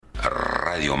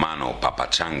Radio Mano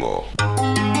Papachango.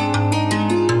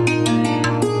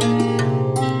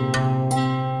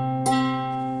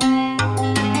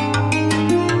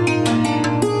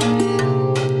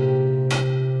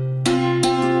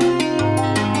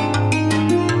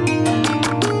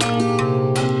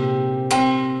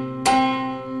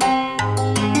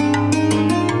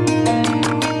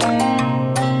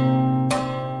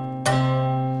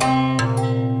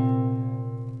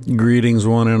 Greetings,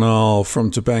 one and all, from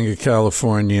Topanga,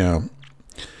 California,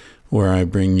 where I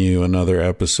bring you another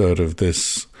episode of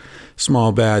this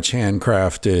small batch,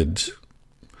 handcrafted,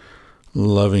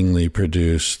 lovingly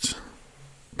produced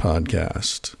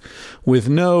podcast with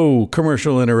no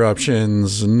commercial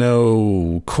interruptions,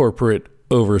 no corporate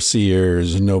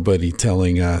overseers, nobody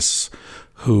telling us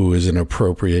who is an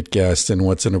appropriate guest and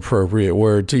what's an appropriate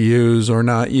word to use or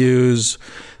not use.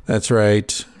 That's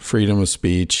right, freedom of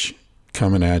speech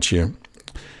coming at you.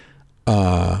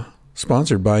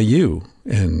 Sponsored by you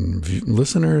and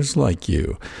listeners like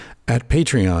you at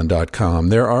patreon.com.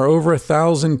 There are over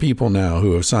 1,000 people now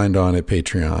who have signed on at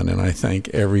Patreon, and I thank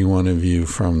every one of you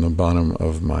from the bottom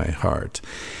of my heart.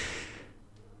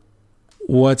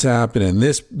 What's happening?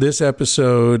 This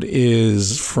episode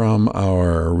is from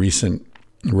our recent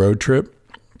road trip.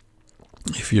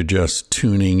 If you're just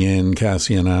tuning in,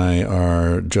 Cassie and I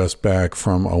are just back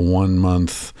from a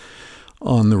 1-month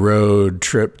on the road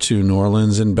trip to New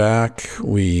Orleans and back.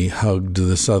 We hugged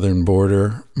the southern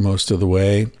border most of the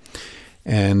way.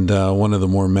 And one of the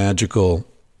more magical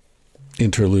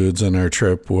interludes on our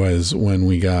trip was when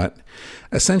we got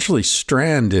essentially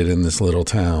stranded in this little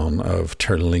town of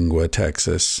Terlingua,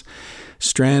 Texas.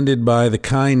 Stranded by the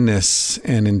kindness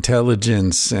and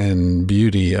intelligence and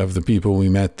beauty of the people we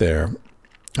met there.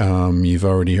 You've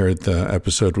already heard the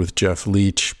episode with Jeff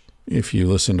Leach. If you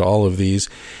listen to all of these,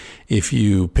 if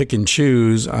you pick and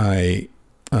choose, I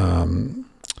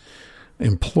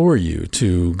implore you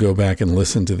to go back and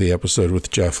listen to the episode with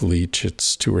Jeff Leach.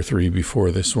 It's 2 or 3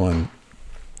 before this one.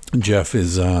 Jeff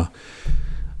is a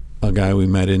guy we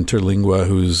met in Terlingua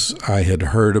who's I had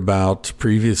heard about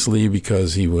previously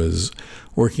because he was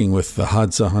working with the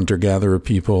Hadza hunter-gatherer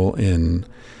people in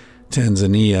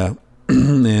Tanzania,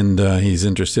 and he's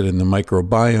interested in the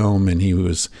microbiome, and he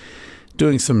was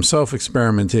doing some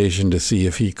self-experimentation to see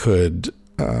if he could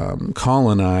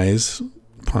colonize,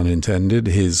 pun intended,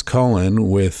 his colon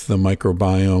with the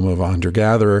microbiome of a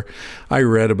hunter-gatherer. I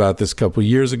read about this a couple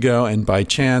years ago and by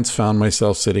chance found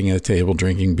myself sitting at a table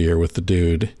drinking beer with the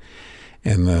dude.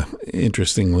 And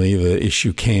interestingly, the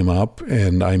issue came up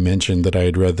and I mentioned that I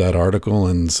had read that article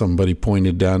and somebody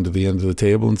pointed down to the end of the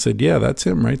table and said, yeah, that's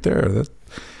him right there.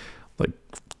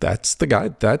 That's the guy.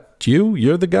 That you?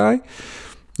 You're the guy?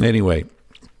 Anyway,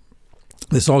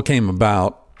 this all came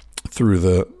about through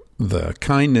the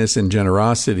kindness and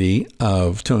generosity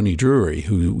of Tony Drury,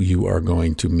 who you are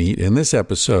going to meet in this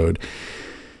episode.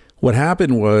 What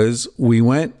happened was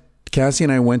Cassie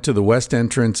and I went to the west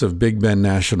entrance of Big Bend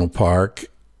National Park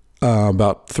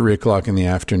about 3 o'clock in the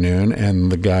afternoon,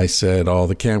 and the guy said, all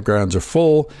the campgrounds are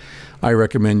full. I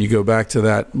recommend you go back to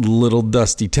that little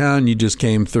dusty town you just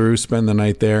came through, spend the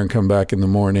night there, and come back in the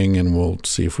morning, and we'll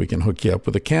see if we can hook you up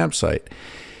with a campsite.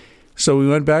 So we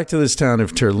went back to this town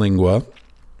of Terlingua,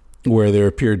 where there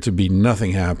appeared to be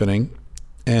nothing happening.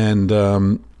 And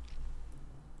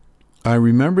I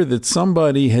remember that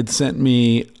somebody had sent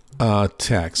me a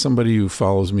text. Somebody who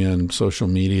follows me on social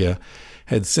media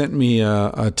had sent me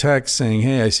a text saying,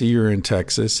 hey, I see you're in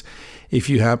Texas. If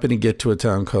you happen to get to a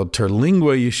town called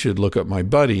Terlingua, you should look up my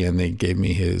buddy. And they gave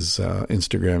me his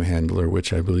Instagram handler,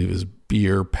 which I believe is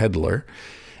Beer Peddler.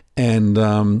 And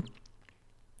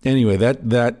anyway,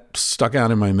 that stuck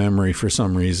out in my memory for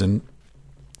some reason.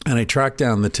 And I tracked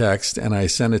down the text and I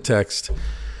sent a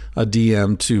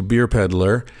DM to Beer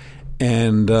Peddler,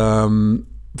 and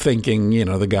thinking,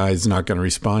 the guy's not going to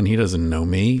respond. He doesn't know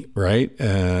me, right?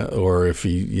 Or if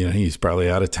he's probably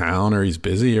out of town or he's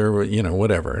busy or,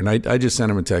 whatever. And I just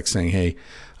sent him a text saying, hey,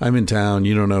 I'm in town.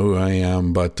 You don't know who I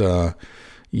am, but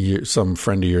some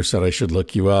friend of yours said I should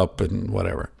look you up and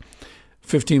whatever.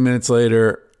 15 minutes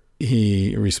later,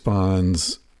 he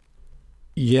responds,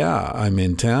 yeah, I'm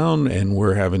in town and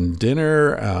we're having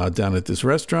dinner down at this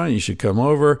restaurant. You should come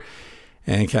over.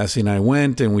 And Cassie and I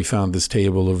went and we found this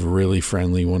table of really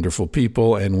friendly, wonderful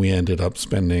people. And we ended up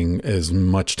spending as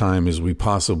much time as we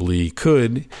possibly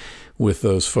could with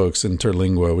those folks in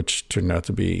Terlingua, which turned out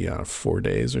to be 4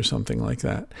 days or something like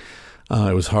that.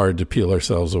 It was hard to peel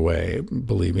ourselves away.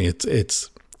 Believe me, it's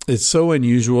so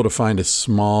unusual to find a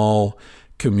small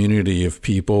community of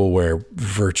people where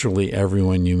virtually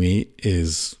everyone you meet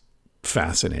is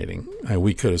fascinating.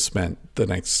 We could have spent the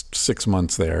next 6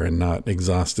 months there and not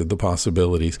exhausted the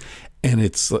possibilities. And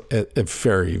it's a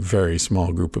very, very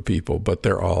small group of people, but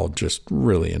they're all just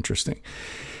really interesting.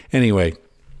 Anyway,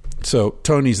 so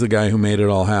Tony's the guy who made it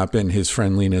all happen. His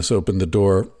friendliness opened the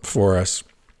door for us.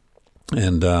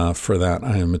 And for that,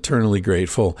 I am eternally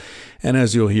grateful. And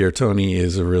as you'll hear, Tony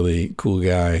is a really cool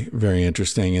guy, very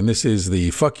interesting. And this is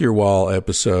the Fuck Your Wall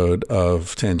episode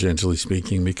of Tangentially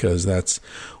Speaking, because that's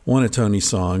one of Tony's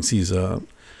songs. He's a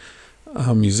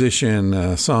musician,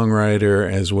 a songwriter,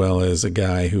 as well as a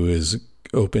guy who is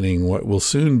opening what will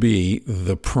soon be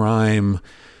the prime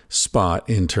spot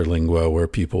in Terlingua where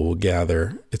people will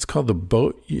gather. It's called the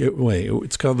Boatyard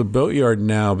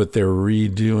now, but they're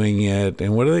redoing it.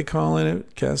 And what are they calling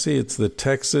it, Cassie? It's the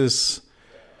Texas.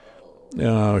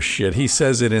 Oh shit! He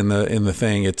says it in the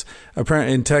thing. It's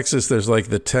apparently in Texas. There's like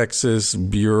the Texas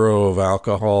Bureau of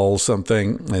Alcohol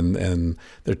something, and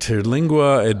the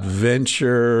Terlingua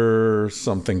Adventure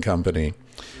something company.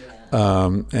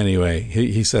 Anyway,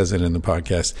 he says it in the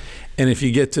podcast. And if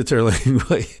you get to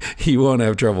Terlingua, you won't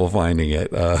have trouble finding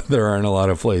it. There aren't a lot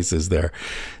of places there,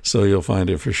 so you'll find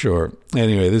it for sure.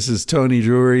 Anyway, this is Tony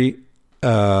Drury.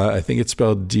 I think it's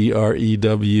spelled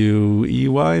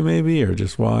Drewey maybe, or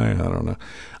just Y. I don't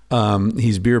know.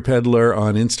 He's Beer Peddler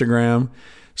on Instagram.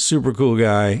 Super cool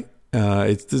guy.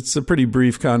 It's a pretty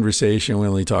brief conversation. We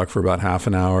only talk for about half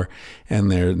an hour, and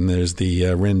there's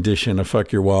the rendition of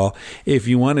Fuck Your Wall. If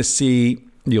you want to see,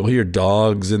 you'll hear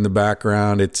dogs in the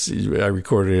background. I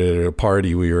recorded it at a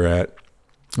party we were at.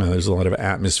 There's a lot of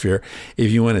atmosphere.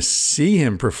 If you want to see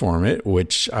him perform it,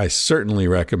 which I certainly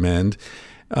recommend,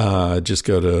 just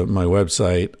go to my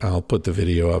website. I'll put the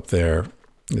video up there.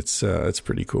 It's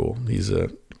pretty cool. He's a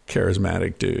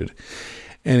charismatic dude.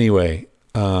 Anyway,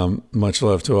 much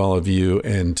love to all of you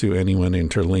and to anyone in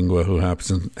Terlingua who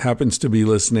happens to be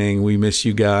listening. We miss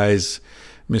you guys.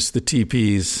 Miss the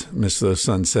teepees. Miss those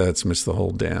sunsets. Miss the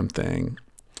whole damn thing.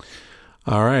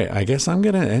 All right. I guess I'm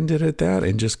going to end it at that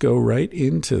and just go right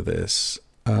into this.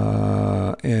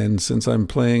 And since I'm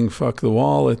playing Fuck the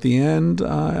Wall at the end,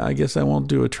 I guess I won't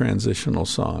do a transitional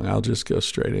song. I'll just go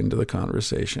straight into the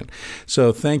conversation.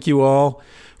 So thank you all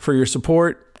for your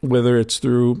support, whether it's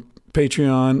through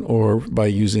Patreon or by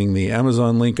using the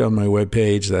Amazon link on my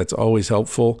webpage. That's always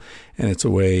helpful. And it's a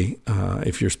way,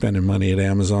 if you're spending money at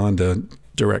Amazon, to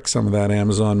direct some of that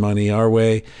Amazon money our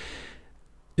way.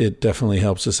 It definitely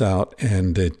helps us out,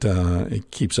 and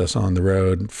it keeps us on the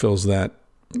road, fills that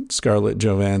Scarlett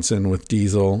Johansson with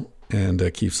diesel, and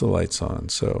keeps the lights on.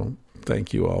 So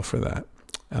thank you all for that.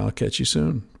 I'll catch you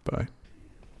soon. Bye.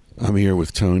 I'm here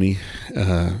with Tony.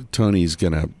 Tony's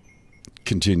going to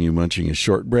continue munching his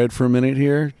shortbread for a minute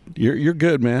here. You're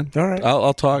good, man. All right.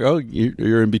 I'll talk. Oh,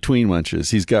 you're in between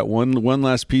munches. He's got one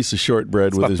last piece of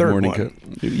shortbread with his morning cup.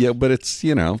 Yeah, but it's,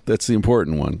 that's the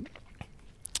important one.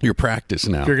 Your practice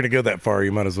now. If you're going to go that far,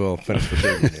 you might as well finish the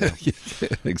thing. Yeah,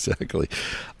 exactly.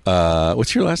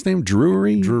 What's your last name?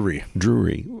 Drury?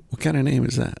 Drury. What kind of name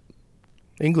is that?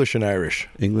 English and Irish.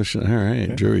 English. All right.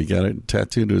 Yeah. Drury got it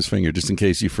tattooed to his finger just in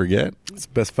case you forget. It's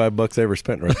the best $5 I ever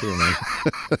spent right there, man.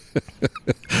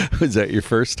 Was that your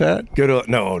first tat?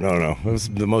 No. It was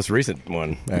the most recent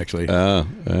one, actually. Oh.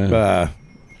 You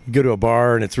go to a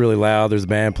bar and it's really loud. There's a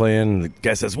band playing. And the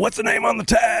guy says, "What's the name on the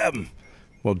tab?"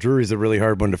 Well, Drury's a really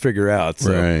hard one to figure out.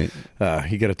 So, right.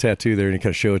 He got a tattoo there and he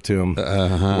kind of showed it to him.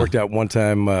 Worked out one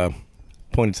time,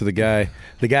 pointed to the guy.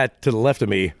 The guy to the left of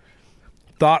me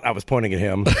thought I was pointing at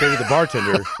him. Maybe the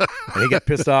bartender. And he got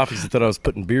pissed off because he thought I was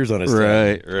putting beers on his tab.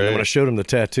 Right. And when I showed him the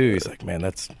tattoo, he's like, "Man,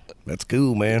 that's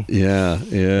cool, man." Yeah.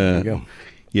 There you go.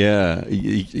 Yeah.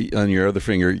 On your other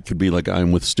finger, it could be like,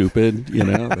 "I'm with stupid,"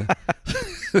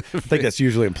 I think that's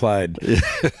usually implied.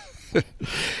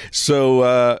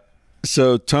 So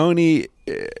Tony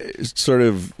sort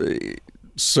of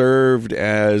served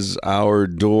as our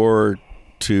door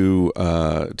to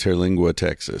Terlingua,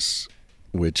 Texas,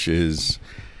 which is,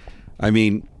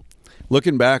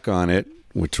 looking back on it,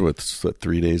 which was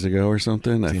 3 days ago or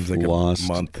something. Seems like a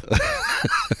month.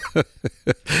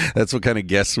 That's what kind of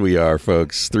guests we are,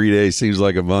 folks. 3 days seems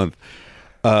like a month.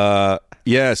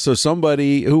 Yeah, so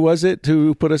somebody, who was it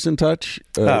who put us in touch?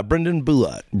 Brendan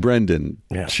Bulott. Brendan.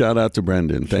 Yeah. Shout out to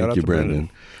Brendan. Thank you, Brendan.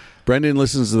 Brendan. Brendan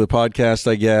listens to the podcast,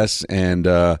 I guess, and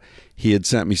he had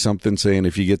sent me something saying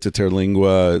if you get to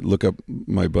Terlingua, look up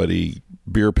my buddy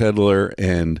Beer Peddler.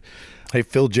 And hey,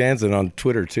 Phil Jansen on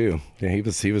Twitter, too. Yeah,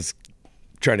 he was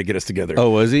trying to get us together. Oh,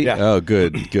 was he? Yeah. Oh,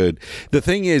 good. The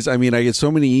thing is, I get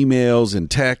so many emails and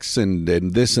texts and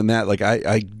this and that. Like,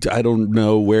 I don't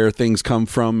know where things come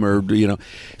from, or,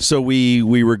 So we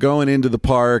were going into the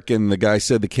park, and the guy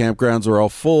said the campgrounds were all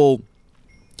full.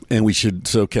 And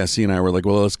so Cassie and I were like,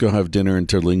 well, let's go have dinner in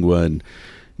Terlingua, and,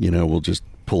 we'll just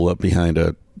pull up behind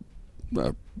a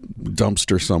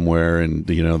dumpster somewhere and,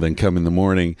 then come in the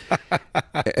morning.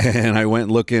 And I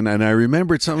went looking, and I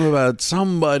remembered something about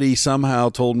somebody somehow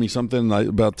told me something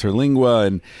about Terlingua,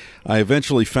 and I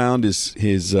eventually found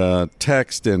his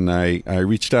text, and I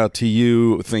reached out to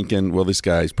you thinking, well, this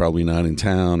guy's probably not in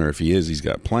town, or if he is, he's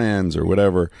got plans or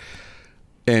whatever.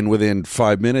 And within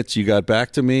 5 minutes, you got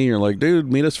back to me. You're like,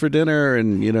 dude, meet us for dinner.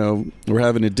 And, we're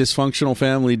having a dysfunctional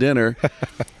family dinner,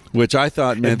 which I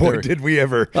thought meant... And boy, did we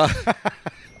ever.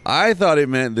 I thought it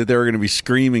meant that they were going to be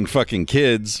screaming fucking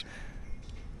kids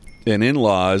and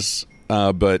in-laws,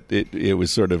 but it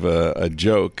was sort of a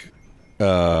joke.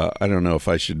 I don't know if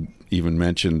I should even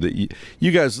mention that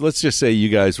you guys, let's just say you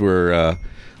guys were...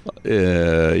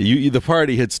 the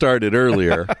party had started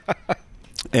earlier,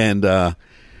 and...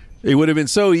 it would have been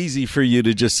so easy for you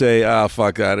to just say,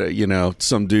 fuck that,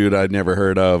 some dude I'd never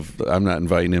heard of. I'm not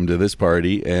inviting him to this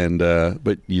party. And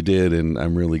but you did, and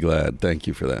I'm really glad. Thank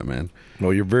you for that, man.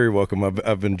 Well, you're very welcome.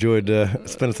 I've enjoyed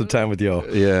spending some time with y'all.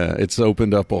 Yeah, it's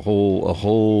opened up a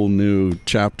whole new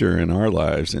chapter in our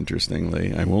lives,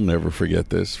 interestingly. I will never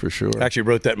forget this, for sure. I actually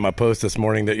wrote that in my post this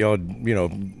morning that y'all,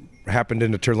 happened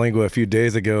into Terlingua a few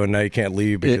days ago, and now you can't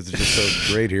leave because it's just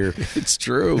so great here. It's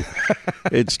true.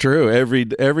 It's true.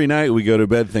 Every night we go to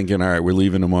bed thinking, all right, we're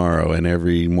leaving tomorrow, and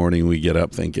every morning we get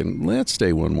up thinking, let's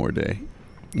stay one more day.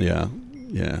 Yeah.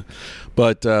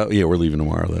 But we're leaving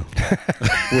tomorrow, though.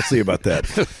 We'll see about that.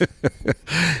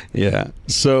 Yeah.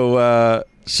 So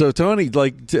Tony,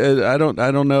 I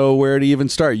don't know where to even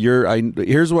start.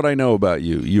 Here's what I know about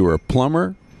you. You are a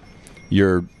plumber.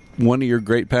 One of your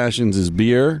great passions is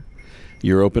beer.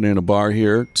 You're opening a bar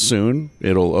here soon.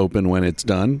 It'll open when it's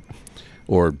done,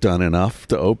 or done enough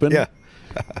to open. Yeah.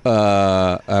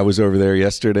 I was over there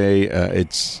yesterday.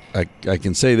 I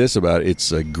can say this about it.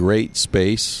 It's a great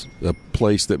space, a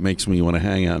place that makes me want to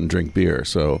hang out and drink beer.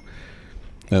 So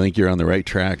I think you're on the right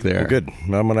track there. Well, good. I'm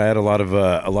going to add a lot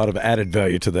of added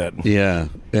value to that. Yeah,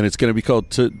 and it's going to be called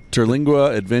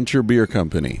Terlingua Adventure Beer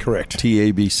Company. Correct.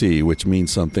 TABC, which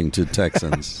means something to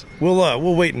Texans.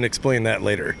 We'll wait and explain that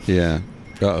later. Yeah.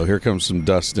 Uh-oh, here comes some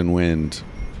dust and wind.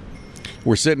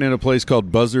 We're sitting in a place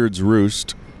called Buzzard's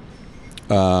Roost,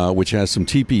 which has some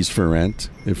teepees for rent.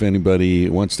 If anybody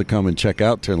wants to come and check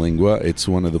out Terlingua, it's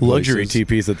one of the places. Luxury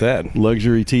teepees at that.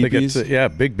 Luxury teepees?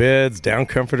 Big beds, down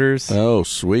comforters. Oh,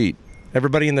 sweet.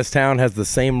 Everybody in this town has the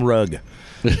same rug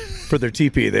for their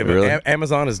teepee. Really?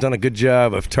 Amazon has done a good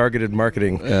job of targeted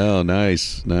marketing. Oh,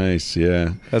 nice,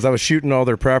 yeah. As I was shooting all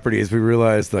their properties, we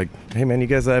realized, hey, man, you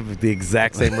guys have the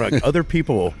exact same rug. Other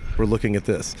people were looking at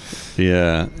this.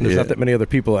 Yeah. There's not that many other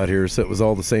people out here, so it was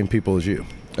all the same people as you.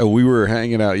 We were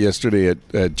hanging out yesterday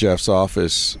at Jeff's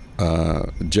office,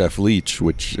 Jeff Leach,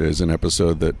 which is an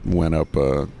episode that went up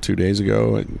 2 days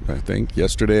ago, I think.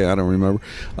 Yesterday, I don't remember.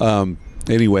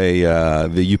 Anyway,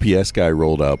 the UPS guy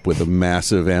rolled up with a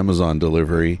massive Amazon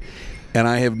delivery, and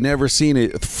I have never seen a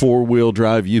four-wheel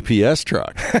drive UPS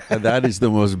truck. And that is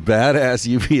the most badass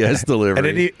UPS delivery.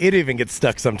 And it even gets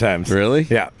stuck sometimes. Really?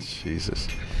 Yeah. Jesus.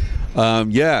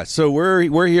 So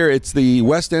we're here. It's the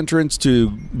west entrance to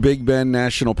Big Bend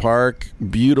National Park.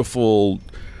 Beautiful,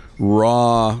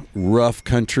 raw, rough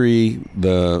country.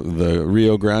 The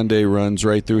Rio Grande runs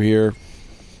right through here.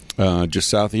 Just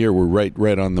south of here, we're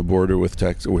right on the border with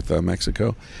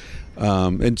Mexico.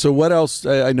 And so, what else?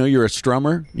 I know you're a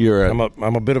strummer.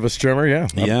 I'm a bit of a strummer.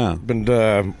 Yeah. I've been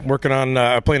working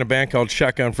on playing a band called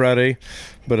Shotgun Friday,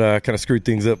 but kind of screwed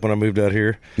things up when I moved out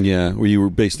here. Yeah. Well, you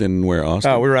were based in where?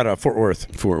 Austin. We were at Fort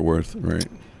Worth. Fort Worth, right?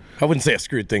 I wouldn't say I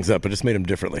screwed things up. I just made them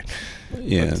differently.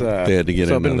 Yeah, but, they had to get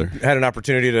another. Had an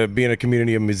opportunity to be in a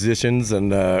community of musicians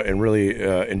and really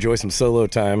enjoy some solo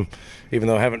time, even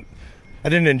though I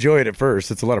didn't enjoy it at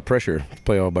first. It's a lot of pressure to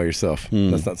play all by yourself.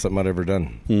 That's not something I'd ever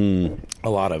done. A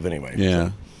lot of, anyway.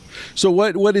 Yeah. So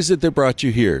what is it that brought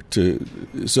you here?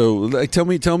 Tell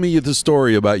me the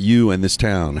story about you and this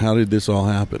town. How did this all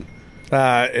happen?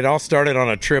 It all started on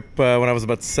a trip when I was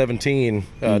about 17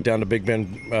 down to Big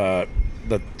Bend,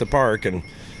 the park, and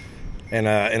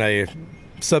a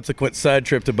subsequent side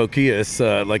trip to Boquillas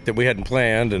that we hadn't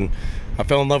planned, and I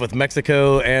fell in love with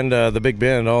Mexico and the Big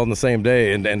Bend all in the same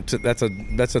day, and that's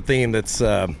a theme that's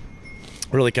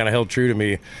really kind of held true to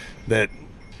me. That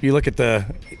you look at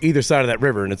either side of that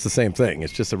river, and it's the same thing.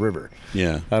 It's just a river.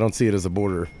 Yeah, I don't see it as a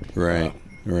border. Right.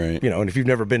 Right. And if you've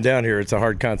never been down here, it's a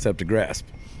hard concept to grasp.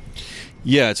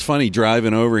 Yeah, it's funny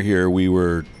driving over here. We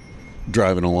were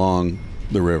driving along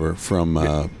the river from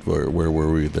where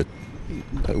were we?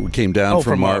 We came down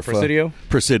from Marfa. Presidio?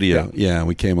 Presidio. Yeah,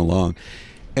 we came along.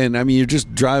 And I mean, you're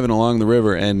just driving along the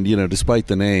river, and despite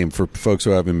the name, for folks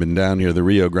who haven't been down here, the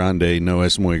Rio Grande no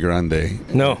es muy grande.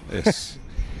 No.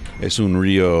 Es un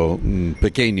río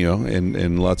pequeño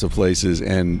in lots of places,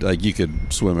 and like you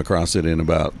could swim across it in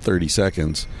about 30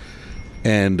 seconds.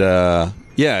 And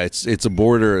it's a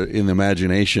border in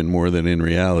imagination more than in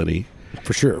reality,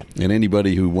 for sure. And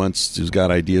anybody who's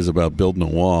got ideas about building a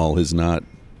wall has not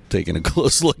taken a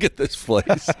close look at this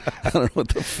place. I don't know what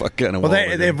the fuck kind of wall.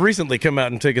 Well, they've recently come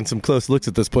out and taken some close looks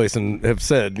at this place and have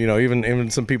said, even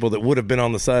some people that would have been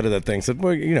on the side of that thing said,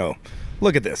 well,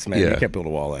 look at this, man. Yeah. You can't build a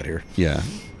wall out here. Yeah.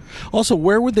 Also,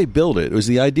 where would they build it? Was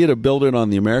the idea to build it on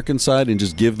the American side and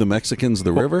just give the Mexicans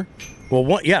the river? Well,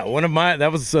 that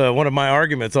was one of my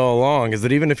arguments all along, is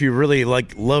that even if you really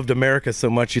loved America so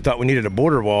much you thought we needed a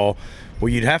border wall, well,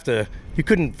 you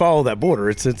couldn't follow that border.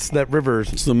 It's that river.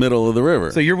 It's the middle of the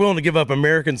river. So you're willing to give up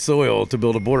American soil to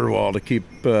build a border wall to keep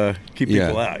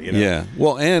people out, Yeah.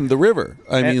 Well, and the river.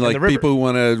 I mean, like people who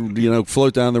want to,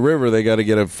 float down the river, they got to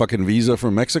get a fucking visa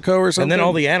from Mexico or something. And then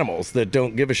all the animals that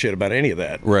don't give a shit about any of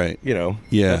that. Right. Yeah.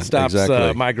 That stops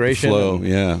exactly. migration.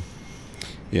 Flow.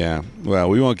 Yeah. Well,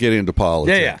 we won't get into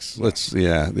politics.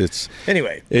 Yeah.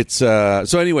 Anyway.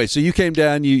 So you came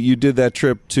down, you did that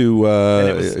trip to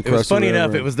it was funny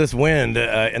enough, it was this wind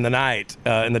in the night,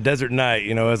 in the desert night,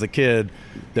 as a kid,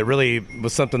 that really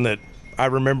was something that I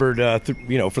remembered,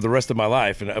 for the rest of my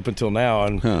life and up until now.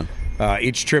 And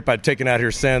each trip I'd taken out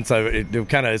here since, it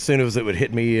kind of, as soon as it would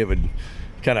hit me, it would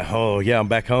kind of, I'm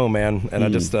back home, man. And I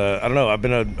just, I don't know, I've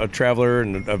been a traveler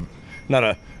and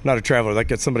not a traveler.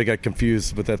 Like somebody got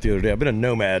confused with that the other day. I've been a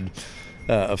nomad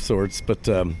of sorts, but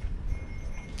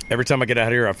every time I get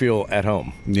out here, I feel at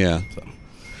home. Yeah, so.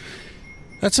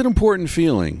 That's an important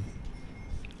feeling.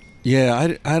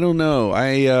 Yeah, I don't know.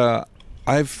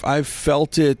 I've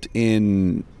felt it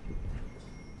in.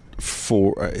 It's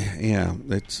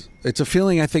a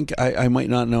feeling I think I might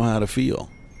not know how to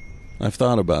feel. I've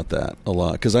thought about that a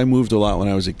lot because I moved a lot when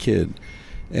I was a kid,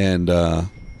 and.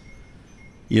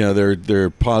 There are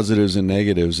positives and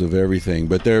negatives of everything,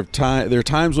 but there are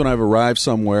times when I've arrived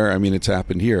somewhere. I mean, it's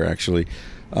happened here actually,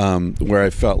 where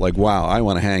I felt like, wow, I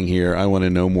want to hang here. I want to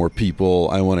know more people.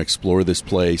 I want to explore this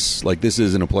place. Like, this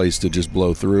isn't a place to just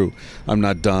blow through. I'm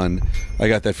not done. I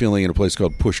got that feeling in a place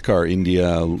called Pushkar,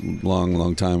 India, a long,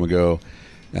 long time ago.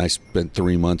 And I spent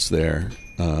 3 months there.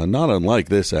 Not unlike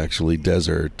this, actually,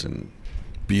 desert and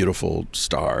beautiful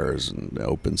stars and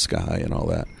open sky and all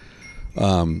that.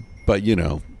 But,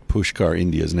 Pushkar,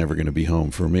 India is never going to be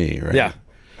home for me, right? Yeah.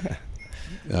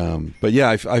 But, yeah,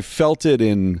 I felt it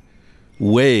in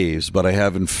waves, but I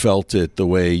haven't felt it the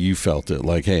way you felt it.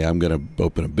 Like, hey, I'm going to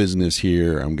open a business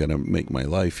here. I'm going to make my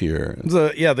life here.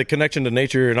 The connection to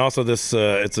nature, and also this,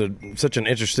 it's such an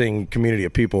interesting community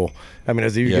of people. I mean,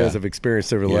 as you guys have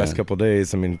experienced over the last couple of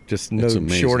days, I mean, just no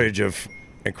shortage of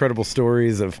incredible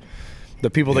stories of the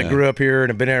people that grew up here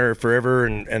and have been here forever,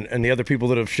 and the other people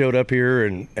that have showed up here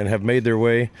and have made their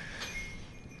way.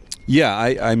 Yeah,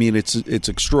 I mean, it's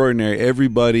extraordinary.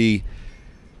 Everybody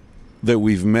that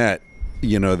we've met,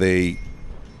 they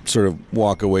sort of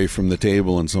walk away from the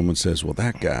table and someone says, well,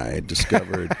 that guy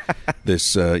discovered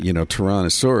this,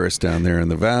 Tyrannosaurus down there in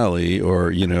the valley,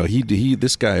 or, he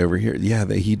this guy over here,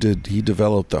 he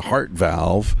developed the heart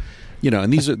valve.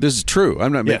 And this is true.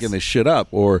 I'm not making this shit up.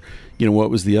 Or,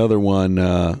 what was the other one?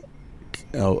 The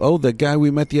guy we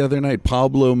met the other night,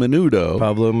 Pablo Menudo.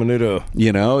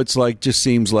 It's like, just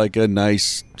seems like a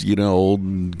nice,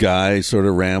 old guy sort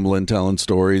of rambling, telling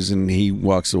stories, and he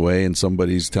walks away and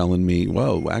somebody's telling me,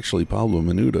 well, actually, Pablo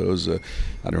Menudo's,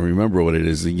 I don't remember what it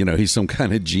is. He's some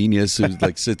kind of genius who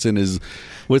like sits in his,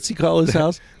 what's he call his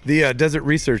house? The Desert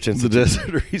Research Institute. The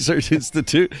Desert Research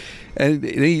Institute.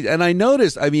 And I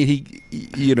noticed, I mean, he,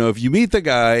 if you meet the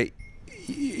guy,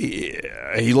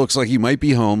 he looks like he might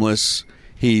be homeless.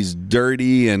 He's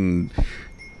dirty and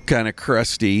kind of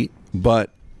crusty,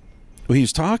 but when he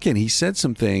was talking, he said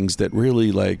some things that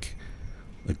really like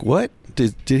what?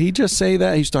 Did he just say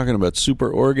that? He's talking about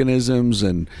superorganisms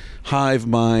and hive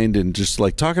mind and just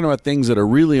like talking about things that are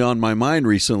really on my mind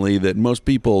recently that most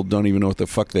people don't even know what the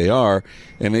fuck they are,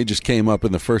 and they just came up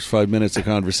in the first 5 minutes of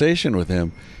conversation with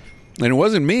him. And it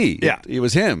wasn't me. Yeah. It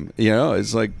was him.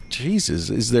 It's like,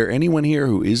 Jesus, is there anyone here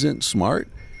who isn't smart?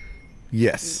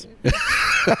 Yes.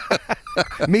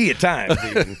 Me at times,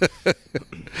 even.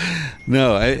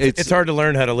 No, it's hard to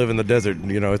learn how to live in the desert.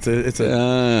 It's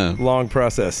a long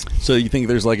process. So you think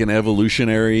there's like an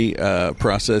evolutionary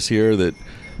process here that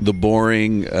the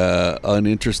boring,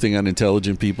 uninteresting,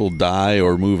 unintelligent people die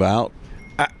or move out?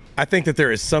 I think that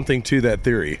there is something to that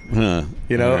theory. Huh.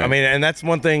 You know, Right. I mean, and that's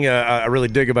one thing I really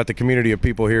dig about the community of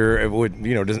people here. It would,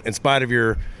 you know, in spite of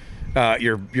your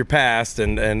past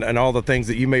and all the things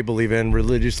that you may believe in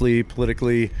religiously,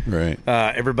 politically, Right.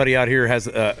 everybody out here has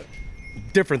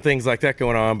different things like that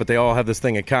going on, but they all have this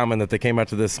thing in common that they came out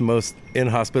to this most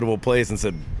inhospitable place and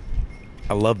said,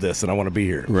 "I love this and I want to be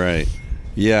here." Right.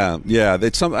 Yeah. Yeah.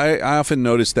 That's I often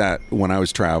noticed that when I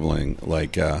was traveling,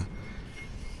 like,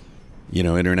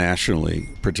 internationally,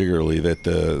 particularly, that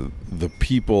the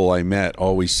people I met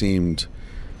always seemed.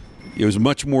 It was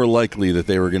much more likely that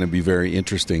they were going to be very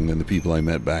interesting than the people I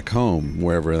met back home,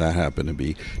 wherever that happened to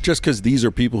be. Just because these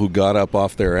are people who got up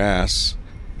off their ass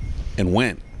and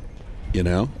went,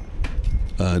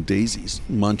 Daisy's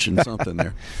munching something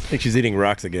there. I think she's eating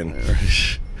rocks again.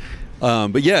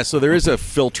 But yeah, so there is a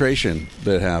filtration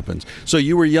that happens. So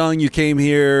you were young, you came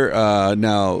here.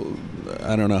 Now,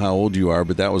 I don't know how old you are,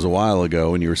 but that was a while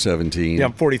ago when you were 17. Yeah,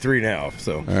 I'm 43 now.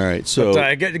 So all right. So but,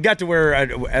 I got to where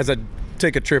as I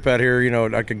take a trip out here,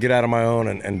 I could get out on my own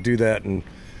and do that. And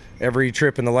every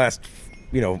trip in the last,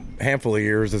 handful of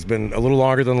years has been a little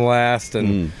longer than the last.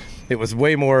 And it was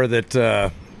way more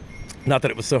that, not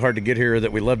that it was so hard to get here,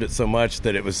 that we loved it so much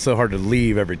that it was so hard to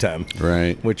leave every time.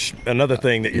 Right. Which another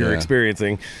thing that you're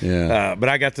experiencing. Yeah. But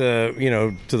I got to,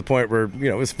 to the point where,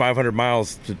 it was 500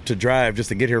 miles to drive just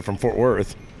to get here from Fort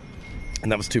Worth.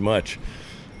 And that was too much.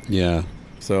 Yeah.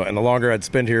 So, and the longer I'd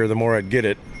spend here, the more I'd get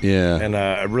it. Yeah. And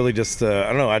I really just,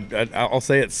 I don't know, I'll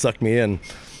say it sucked me in.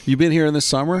 You been here in the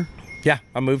summer? Yeah,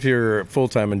 I moved here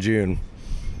full-time in June.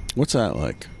 What's that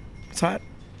like? It's hot.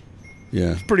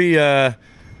 Yeah. Pretty,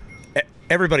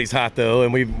 everybody's hot, though,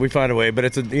 and we find a way. But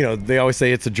it's they always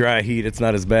say it's a dry heat. It's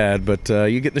not as bad. But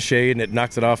you get in the shade, and it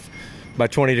knocks it off by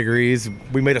 20 degrees.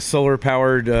 We made a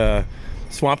solar-powered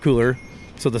swamp cooler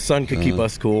so the sun could keep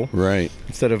us cool. Right.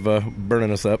 Instead of burning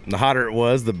us up. And the hotter it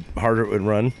was, the harder it would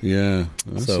run. Yeah.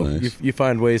 That's So nice. you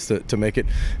find ways to make it.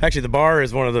 Actually, the bar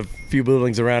is one of the few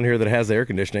buildings around here that has air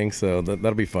conditioning, so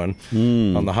that'll be fun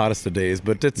on the hottest of days.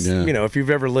 But it's if you've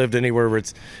ever lived anywhere where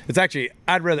it's actually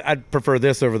I'd prefer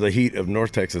this over the heat of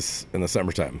North Texas in the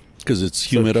summertime. Because it's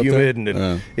humid up there? Humid,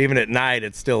 and even at night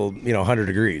it's still 100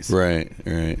 degrees. Right.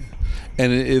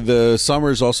 And the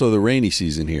summer is also the rainy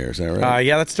season here. Is that right?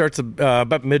 Yeah, that starts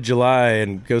about mid-July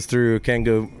and can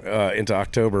go into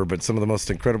October. But some of the most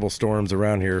incredible storms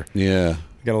around here. Yeah.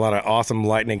 Got a lot of awesome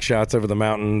lightning shots over the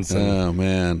mountains. And Oh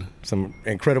man. some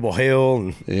incredible hail.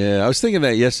 And Yeah, I was thinking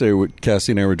that yesterday.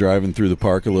 Cassie and I were driving through the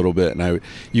park a little bit, and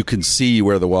you can see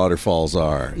where the waterfalls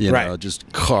are. Right.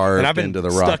 Just carved and I've been into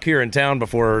the stuck rock. here in town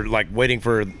before, like waiting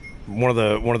for one of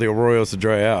the arroyos to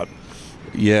dry out.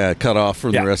 Yeah, cut off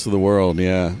from Yeah. the rest of the world.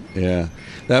 Yeah.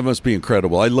 That must be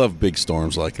incredible. I love big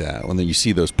storms like that when you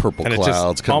see those purple And it's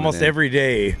clouds just coming almost in. every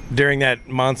day during that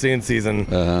monsoon season.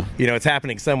 It's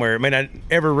happening somewhere. It may not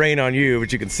ever rain on you,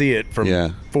 but you can see it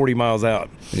from 40 miles out.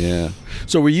 Yeah.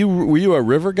 So were you a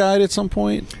river guide at some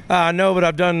point? No, but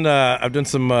I've done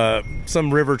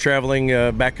some river traveling,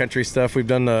 backcountry stuff. We've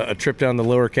done a trip down the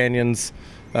lower canyons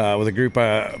with a group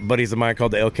of buddies of mine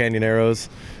called the El Canyoneros,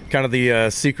 kind of the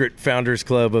secret founders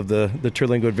club of the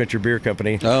Terlingua Adventure Beer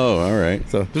Company. Oh, all right.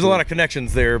 So there's a lot of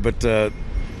connections there, but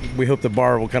we hope the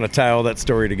bar will kind of tie all that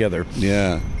story together.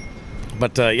 Yeah.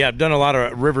 But I've done a lot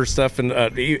of river stuff, and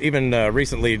even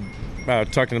recently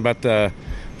talking about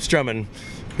strumming.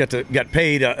 Got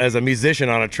paid as a musician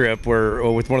on a trip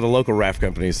with one of the local raft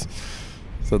companies.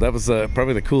 So that was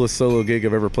probably the coolest solo gig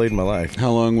I've ever played in my life.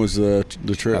 How long was the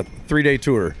trip? 3-day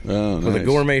tour Oh, with a nice.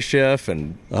 gourmet chef,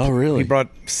 and Oh, really? he brought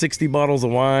 60 bottles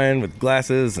of wine with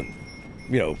glasses and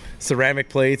ceramic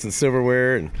plates and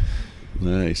silverware. And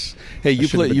Nice. Hey, you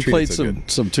shouldn't have been played treated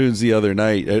so some tunes the other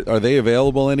night. Are they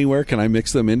available anywhere? Can I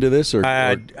mix them into this?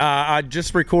 I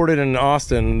just recorded in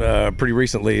Austin pretty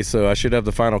recently, so I should have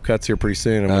the final cuts here pretty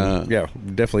soon.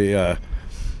 Definitely.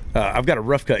 I've got a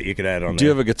rough cut you could add on. Do you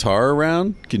have a guitar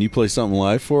around? Can you play something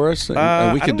live for us?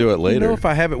 And we can do it later. I don't know if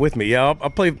I have it with me. Yeah, I'll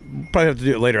play. Probably have to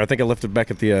do it later. I think I left it back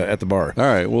at the bar. All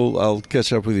right. Well, I'll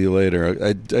catch up with you later.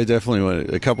 I definitely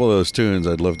want a couple of those tunes.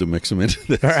 I'd love to mix them into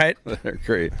this. All right.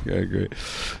 Great. Yeah, great.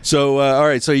 So, all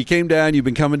right. So you came down. You've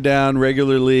been coming down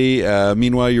regularly.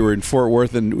 Meanwhile, you were in Fort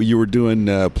Worth, and you were doing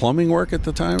plumbing work at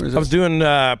the time. I was doing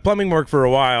plumbing work for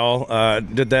a while.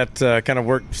 Did that kind of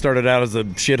work. Started out as a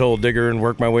shithole digger and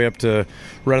worked my way up to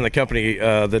running the company.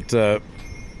 That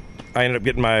I ended up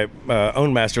getting my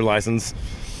own master license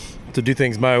to do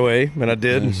things my way, and I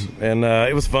did. Nice. And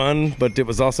it was fun, but it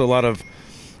was also a lot of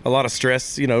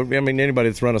stress. Anybody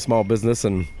that's run a small business,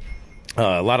 and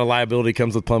a lot of liability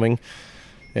comes with plumbing.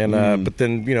 And but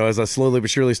then, as I slowly but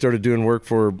surely started doing work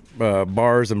for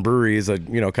bars and breweries, I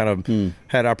kind of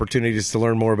had opportunities to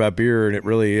learn more about beer, and it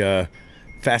really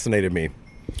fascinated me.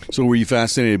 So were you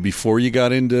fascinated before you got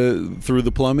through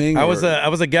the plumbing? I was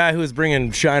a guy who was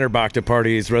bringing Shiner Bock to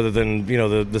parties rather than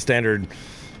the standard.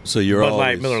 So you're Bud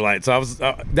Light, Miller Lite. So I was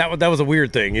that was a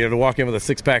weird thing, to walk in with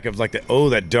a 6-pack of like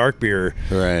that dark beer,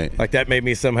 right? Like that made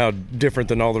me somehow different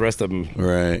than all the rest of them,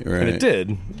 right? And it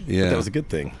did. Yeah, but that was a good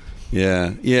thing. Yeah.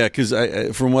 Because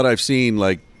from what I've seen,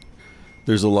 like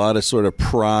there's a lot of sort of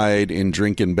pride in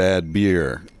drinking bad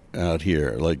beer out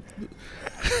here, like.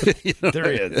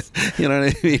 There is. You know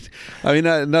what I mean? I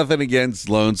mean, nothing against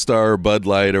Lone Star or Bud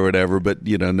Light or whatever, but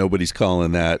nobody's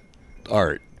calling that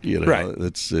art. Right.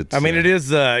 It's. I mean, it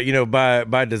is.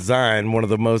 By design, one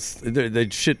of the most. They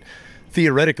should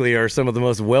theoretically are some of the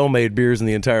most well-made beers in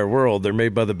the entire world. They're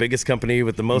made by the biggest company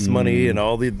with the most money and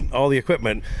all the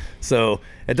equipment. So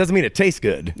it doesn't mean it tastes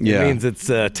good. Yeah. It means it's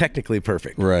technically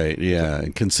perfect. Right. Yeah.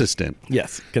 Consistent.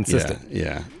 Yes. Consistent.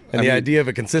 Yeah. And the idea of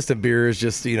a consistent beer is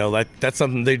just, that's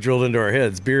something they drilled into our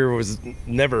heads. Beer was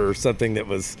never something that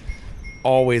was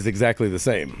always exactly the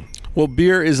same. Well,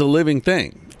 beer is a living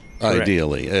thing, Correct.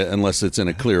 ideally, unless it's in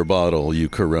a clear bottle, you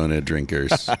Corona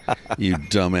drinkers. You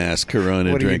dumbass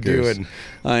Corona What are you drinkers. doing?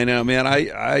 I know, man.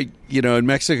 I in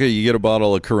Mexico, you get a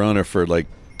bottle of Corona for like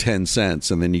 10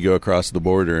 cents, and then you go across the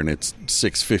border and it's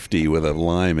 $6.50 with a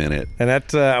lime in it. And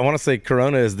that I want to say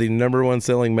Corona is the number one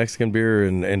selling Mexican beer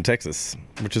in Texas,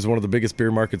 which is one of the biggest beer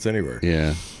markets anywhere.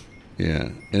 Yeah,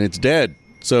 and it's dead.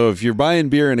 So if you're buying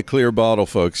beer in a clear bottle,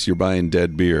 folks, you're buying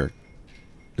dead beer.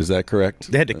 Is that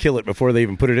correct? They had to kill it before they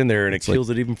even put it in there, and it kills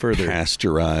it even further.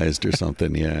 Pasteurized or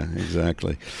something. Yeah,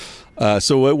 exactly.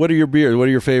 So what are your beers? What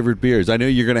are your favorite beers? I know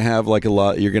you're going to have like a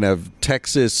lot. You're going to have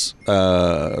Texas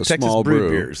small brew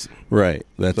beers. Right.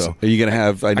 That's. So, are you going to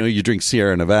have? I know you drink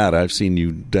Sierra Nevada. I've seen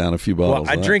you down a few bottles.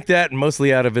 Well, I drink that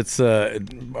mostly out of its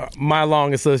my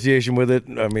long association with it.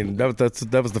 I mean,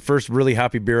 that was the first really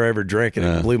hoppy beer I ever drank, and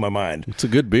it blew my mind. It's a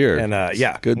good beer. And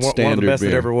good standard one of the best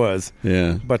beer. that ever was.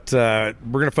 Yeah. But we're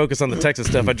going to focus on the Texas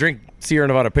stuff. I drink Sierra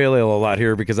Nevada Pale Ale a lot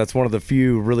here because that's one of the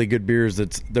few really good beers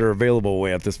that are available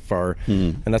way out this far,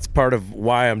 and that's part of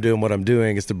why I'm doing what I'm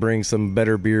doing is to bring some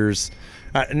better beers.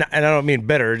 And I don't mean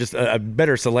better, just a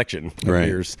better selection of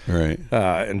beers. Right.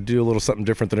 And do a little something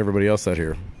different than everybody else out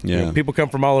here. Yeah. People come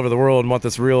from all over the world and want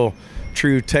this real,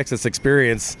 true Texas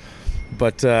experience,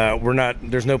 but we're not.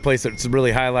 There's no place that's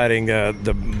really highlighting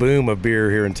the boom of beer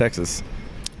here in Texas.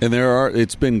 And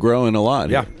it's been growing a lot.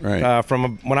 Yeah. Here. Right.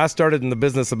 From when I started in the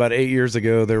business about 8 years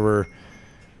ago, there were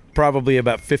probably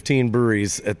about 15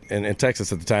 breweries in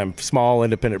Texas at the time, small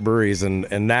independent breweries, and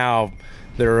now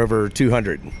there are over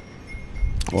 200.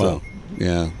 Wow. So,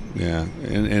 yeah.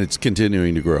 And it's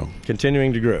continuing to grow.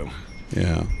 Continuing to grow.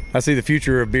 Yeah. I see the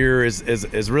future of beer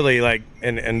is really like,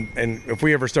 and if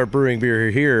we ever start brewing beer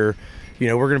here,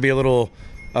 we're going to be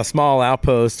a small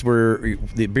outpost where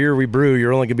the beer we brew,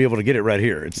 you're only going to be able to get it right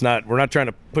here. We're not trying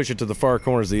to push it to the far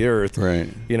corners of the earth. Right.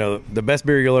 The best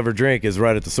beer you'll ever drink is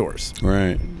right at the source.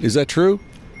 Right. Is that true?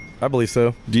 I believe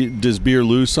so. Does beer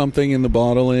lose something in the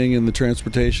bottling and the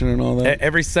transportation and all that?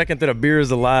 Every second that a beer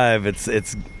is alive,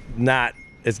 it's not.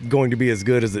 It's going to be as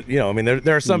good as it. I mean,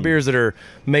 there are some beers that are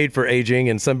made for aging,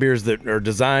 and some beers that are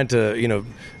designed to,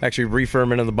 actually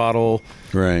re-ferment in the bottle,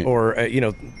 right? Or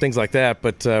things like that.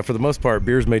 But for the most part,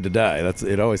 beer's made to die.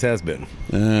 It always has been.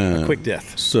 A quick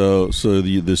death. So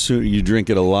the sooner you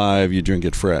drink it alive, you drink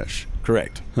it fresh.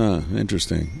 Correct. Huh.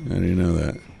 Interesting. I didn't know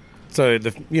that. So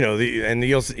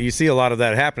you see a lot of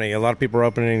that happening. A lot of people are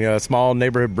opening small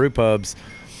neighborhood brew pubs,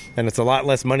 and it's a lot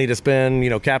less money to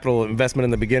spend. Capital investment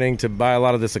in the beginning to buy a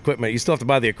lot of this equipment. You still have to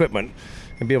buy the equipment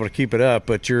and be able to keep it up,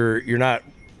 but you're not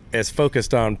as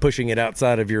focused on pushing it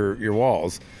outside of your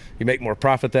walls. You make more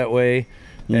profit that way,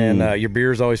 and your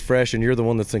beer is always fresh, and you're the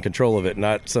one that's in control of it,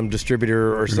 not some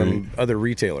distributor or some other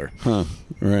retailer. Huh.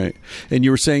 Right. And you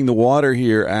were saying the water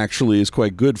here actually is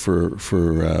quite good for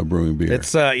brewing beer.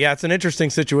 It's it's an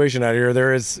interesting situation out here.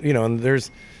 There is, and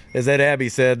there's, as Ed Abbey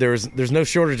said, there's no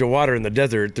shortage of water in the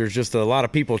desert. There's just a lot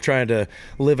of people trying to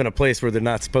live in a place where they're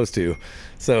not supposed to.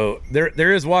 So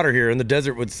there is water here, and the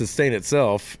desert would sustain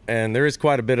itself, and there is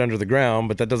quite a bit under the ground,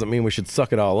 but that doesn't mean we should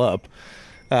suck it all up.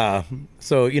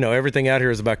 So everything out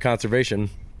here is about conservation,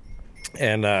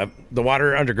 and the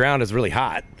water underground is really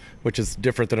hot, which is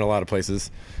different than a lot of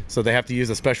places. So they have to use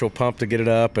a special pump to get it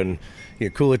up and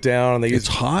cool it down. And it's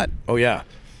hot? Oh yeah.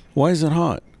 Why is it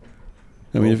hot?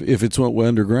 I mean, if it's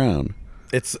underground,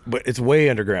 it's way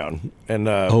underground, and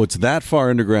it's that far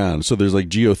underground. So there's like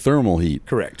geothermal heat.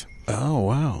 Correct. Oh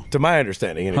wow. To my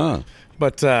understanding, anyway. Huh.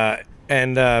 But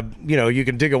And you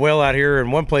can dig a well out here in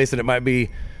one place and it might be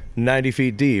 90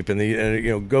 feet deep,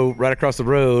 and go right across the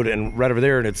road and right over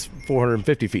there and it's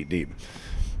 450 feet deep.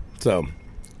 So,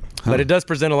 but it does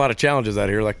present a lot of challenges out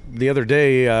here. Like the other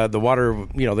day, the water,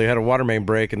 they had a water main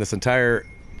break, and this entire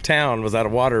town was out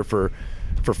of water for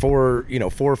 4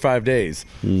 or 5 days.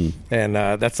 And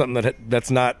that's something that's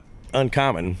not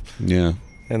uncommon. Yeah.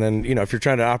 And then, if you're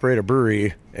trying to operate a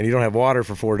brewery and you don't have water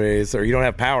for 4 days, or you don't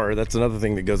have power, that's another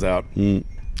thing that goes out.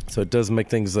 So it does make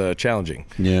things challenging.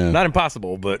 Yeah. Not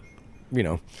impossible, but,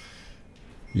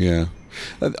 Yeah.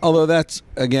 Although that's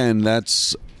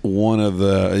one of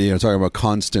the, talking about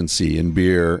constancy in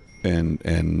beer and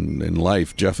in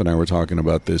life. Jeff and I were talking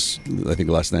about this, I think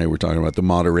last night we were talking about the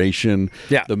moderation,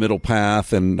 the middle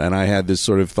path. And I had this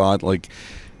sort of thought, like,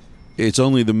 it's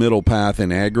only the middle path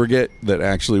in aggregate that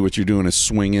actually what you're doing is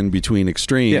swinging between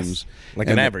extremes. Yes, like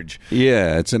an average.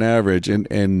 Yeah, it's an average.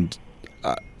 And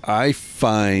I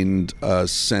find a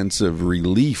sense of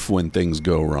relief when things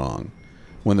go wrong.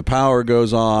 When the power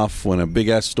goes off, when a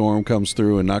big-ass storm comes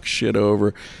through and knocks shit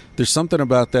over, there's something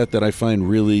about that I find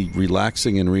really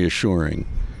relaxing and reassuring.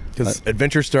 Because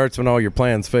adventure starts when all your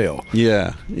plans fail.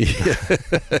 Yeah.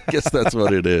 I guess that's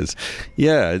what it is.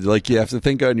 Yeah, like you have to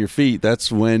think on your feet.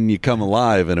 That's when you come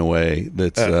alive in a way.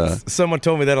 That's someone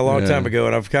told me that a long time ago,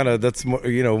 and I've that's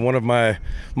one of my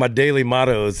daily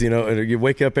mottos. You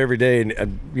wake up every day,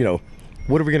 and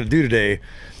what are we going to do today?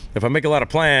 If I make a lot of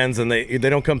plans and they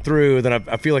don't come through, then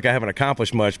I feel like I haven't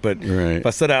accomplished much. But if I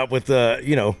set out with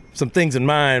some things in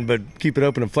mind, but keep it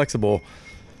open and flexible,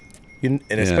 and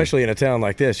especially in a town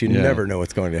like this, you never know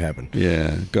what's going to happen.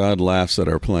 Yeah, God laughs at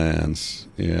our plans.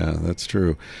 Yeah, that's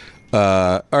true.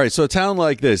 All right, so a town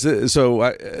like this.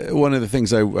 So one of the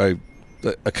things a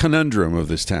conundrum of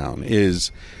this town is,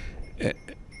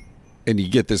 and you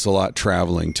get this a lot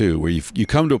traveling too, where you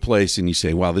come to a place and you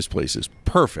say, "Wow, this place is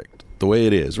perfect." The way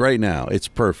it is right now, it's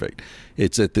perfect.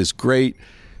 It's at this great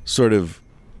sort of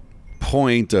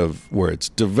point of where it's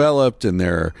developed, and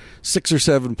there are 6 or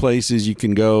 7 places you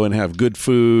can go and have good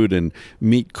food and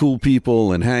meet cool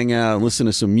people and hang out and listen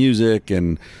to some music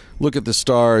and look at the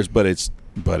stars, but it's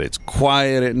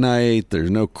quiet at night.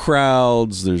 There's no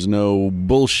crowds, there's no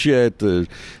bullshit. There's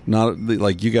not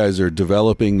like you guys are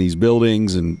developing these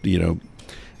buildings, and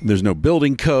there's no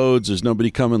building codes. There's nobody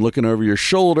coming looking over your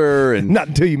shoulder. And not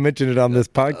until you mention it on this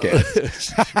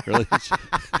podcast. Really?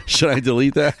 Should I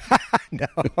delete that? No.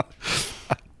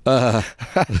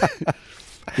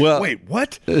 Well, wait,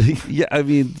 what? Yeah, I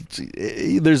mean,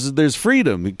 there's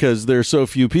freedom because there's so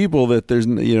few people that there's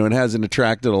it hasn't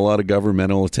attracted a lot of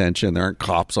governmental attention. There aren't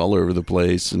cops all over the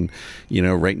place and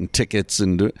writing tickets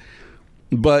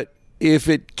but. If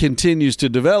it continues to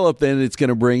develop, then it's going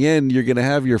to bring in, you're going to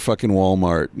have your fucking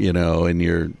Walmart,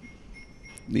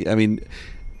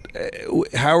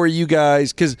 how are you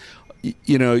guys? Because,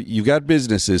 you've got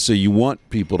businesses, so you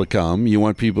want people to come. You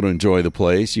want people to enjoy the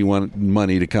place. You want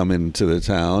money to come into the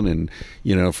town and,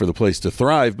 for the place to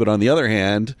thrive. But on the other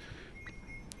hand,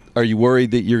 are you worried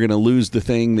that you're going to lose the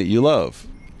thing that you love?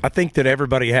 I think that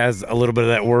everybody has a little bit of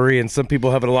that worry, and some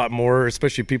people have it a lot more,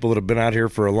 especially people that have been out here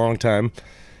for a long time.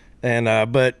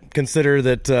 And but consider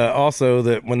that also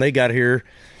that when they got here,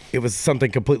 it was something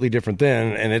completely different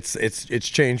then, and it's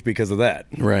changed because of that.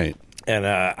 Right. And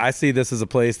I see this as a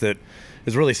place that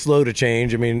is really slow to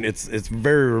change. I mean, it's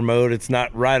very remote. It's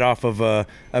not right off of a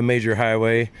major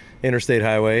highway, interstate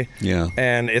highway. Yeah.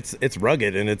 And it's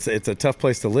rugged, and it's a tough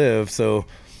place to live. So,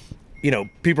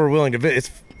 people are willing to visit.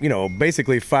 It's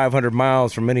basically 500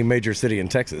 miles from any major city in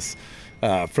Texas.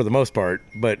 For the most part,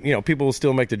 but people will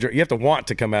still make the journey. You have to want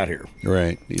to come out here,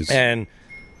 right? And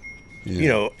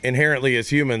inherently as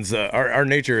humans, our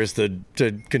nature is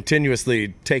to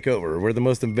continuously take over. We're the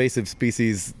most invasive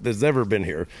species that's ever been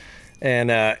here,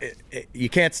 and you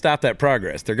can't stop that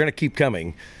progress. They're going to keep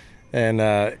coming, and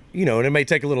and it may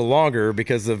take a little longer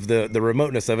because of the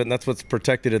remoteness of it, and that's what's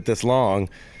protected it this long,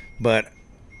 but.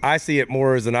 I see it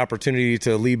more as an opportunity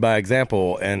to lead by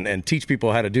example and teach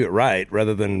people how to do it right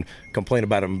rather than complain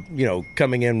about them,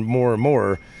 coming in more and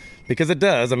more, because it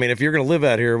does. I mean, if you're going to live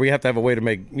out here, we have to have a way to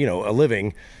make, a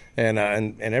living, and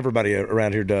everybody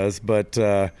around here does. But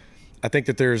I think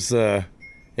that there's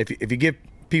if you give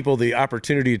people the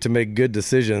opportunity to make good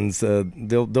decisions,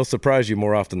 they'll surprise you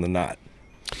more often than not.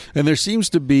 And there seems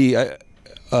to be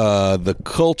the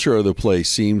culture of the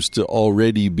place seems to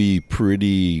already be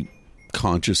pretty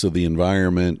conscious of the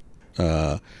environment,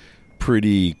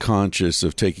 pretty conscious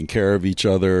of taking care of each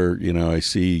other. I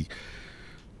see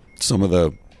some of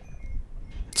the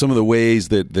ways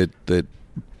that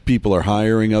people are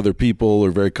hiring other people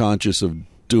are very conscious of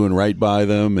doing right by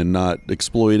them and not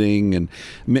exploiting, and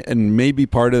maybe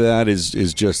part of that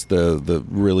is just the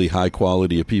really high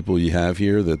quality of people you have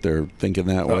here, that they're thinking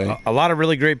that way. A lot of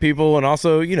really great people, and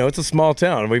also, it's a small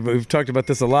town. We've talked about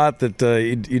this a lot, that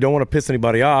you don't want to piss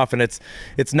anybody off, and it's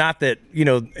not that,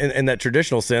 in that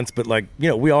traditional sense, but like,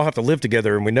 we all have to live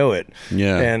together, and we know it.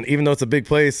 Yeah. And even though it's a big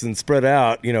place and spread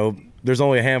out, there's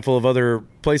only a handful of other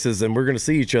places, and we're going to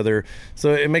see each other,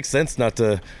 so it makes sense not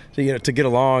to get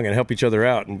along and help each other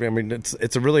out. And I mean,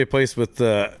 it's really a place with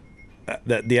the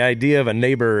idea of a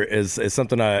neighbor is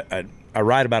something I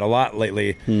write about a lot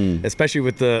lately, especially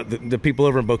with the people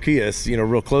over in Boquillas,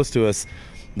 real close to us.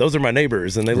 Those are my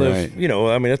neighbors, and they live,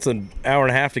 I mean, it's an hour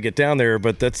and a half to get down there,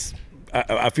 but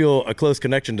I feel a close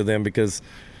connection to them because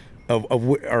of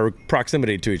our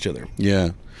proximity to each other.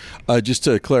 Yeah. Just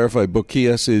to clarify,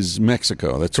 Boquillas is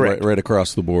Mexico. That's right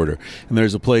across the border. And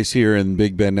there's a place here in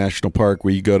Big Bend National Park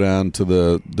where you go down to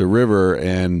the river,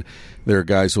 and there are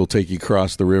guys who will take you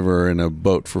across the river in a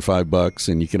boat for $5,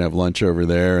 and you can have lunch over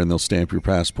there, and they'll stamp your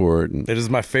passport. And it is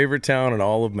my favorite town in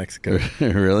all of Mexico.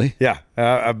 Really? Yeah,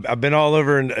 I've been all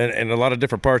over in a lot of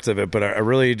different parts of it, but I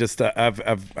really just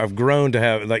I've grown to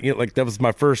have like that was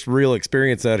my first real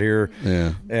experience out here.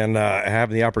 Yeah, and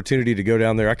having the opportunity to go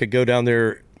down there, I could go down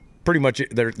there. Pretty much,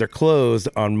 they're closed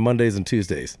on Mondays and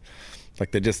Tuesdays.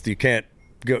 Like you can't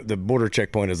go. The border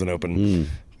checkpoint isn't open,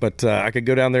 but I could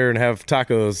go down there and have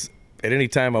tacos at any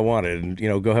time I wanted,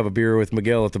 and go have a beer with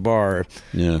Miguel at the bar.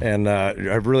 Yeah, and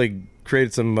I've really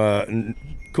created some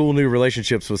cool new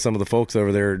relationships with some of the folks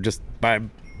over there just by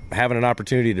having an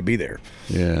opportunity to be there.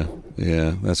 Yeah,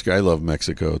 that's great. I love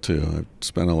Mexico too. I've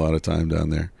spent a lot of time down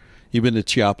there. You been to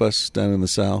Chiapas down in the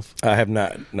south? I have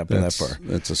not been that far.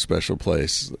 That's a special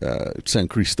place. San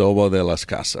Cristobal de las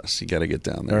Casas. You got to get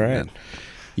down there. All right. Man.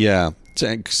 Yeah,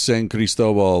 San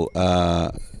Cristobal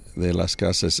de las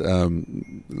Casas.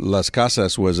 Las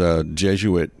Casas was a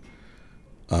Jesuit.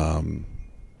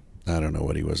 I don't know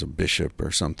what he was, a bishop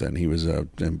or something. He was an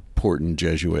important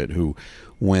Jesuit who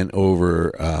went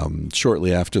over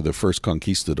shortly after the first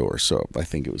conquistador. So I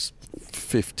think it was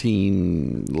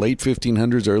late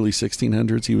 1500s, early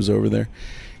 1600s he was over there.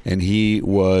 And he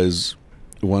was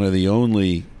one of the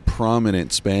only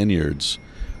prominent Spaniards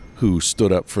who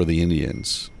stood up for the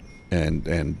Indians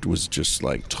and was just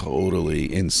like totally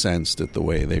incensed at the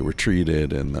way they were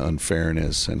treated and the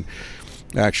unfairness. And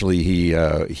actually, he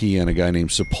and a guy named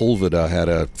Sepulveda had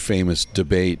a famous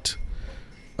debate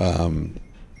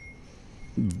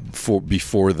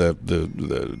before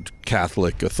the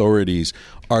Catholic authorities,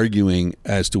 arguing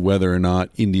as to whether or not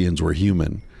Indians were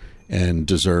human and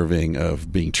deserving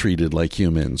of being treated like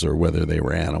humans, or whether they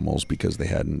were animals because they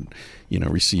hadn't,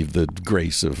 received the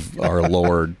grace of our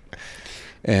Lord.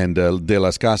 And de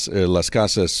las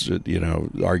Casas,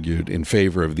 argued in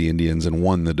favor of the Indians and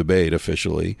won the debate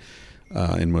officially.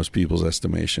 In most people's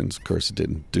estimations. Of course, it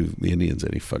didn't do the Indians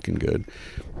any fucking good,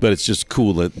 but it's just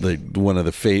cool that one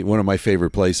of my favorite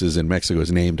places in Mexico is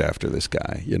named after this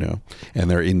guy, and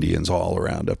there are Indians all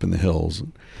around up in the hills.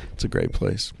 It's a great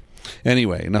place.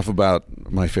 Anyway, enough about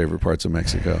my favorite parts of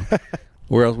Mexico.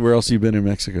 Where else have you been in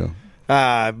Mexico?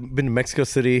 I've been to Mexico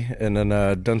City, and then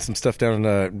done some stuff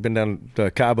been down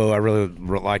to Cabo. I really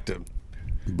liked it.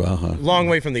 Baja. Long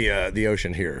way from the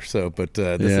ocean here, but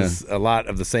this is a lot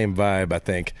of the same vibe, I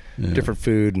think. Yeah. Different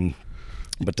food,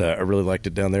 but I really liked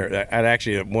it down there. I'd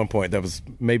actually, at one point, that was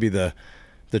maybe the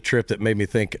trip that made me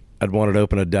think I'd wanted to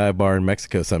open a dive bar in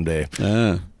Mexico someday.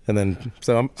 And then,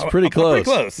 so I'm pretty close. I'm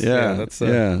pretty close.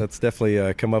 Yeah, that's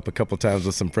definitely come up a couple of times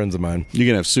with some friends of mine. You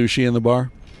gonna have sushi in the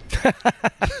bar?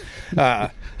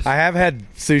 I have had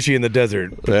sushi in the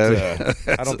desert, but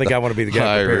I don't think I want to be the guy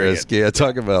high preparing risk. it. Yeah,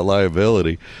 talk about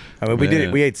liability. I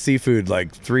mean, we ate seafood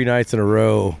like 3 nights in a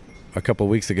row a couple of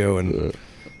weeks ago, and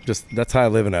just that's high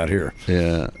living out here.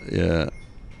 Yeah.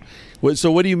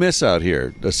 So what do you miss out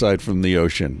here aside from the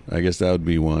ocean? I guess that would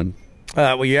be one.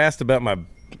 Well, you asked about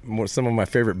some of my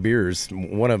favorite beers.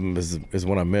 One of them is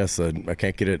one I miss. I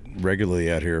can't get it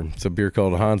regularly out here. It's a beer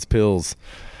called Hans Pils,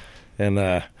 and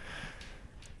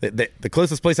the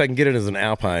closest place I can get it is in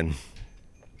Alpine.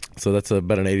 So that's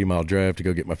about an 80-mile drive to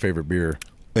go get my favorite beer.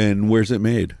 And where's it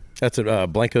made? That's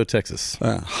at Blanco, Texas.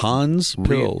 Hans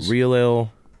Pils. Real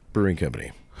Ale Brewing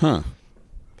Company. Huh.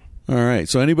 All right.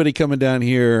 So anybody coming down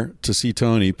here to see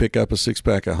Tony, pick up a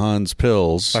 6-pack of Hans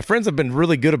Pils. My friends have been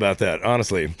really good about that,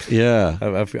 honestly. Yeah.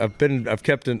 I've been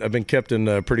kept in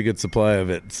a pretty good supply of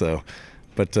it. So,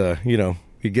 but you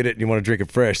get it and you want to drink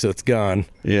it fresh, so it's gone.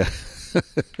 Yeah.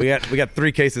 we got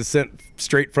 3 cases sent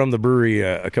straight from the brewery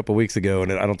a couple weeks ago,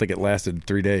 and I don't think it lasted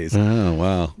 3 days. Oh,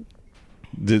 wow.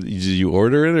 Did you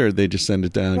order it, or did they just send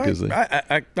it down? Because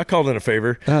I called in a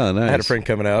favor. Oh, nice. I had a friend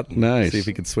coming out. Nice. See if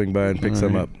he could swing by and pick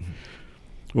some up.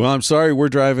 Well, I'm sorry we're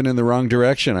driving in the wrong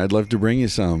direction. I'd love to bring you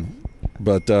some,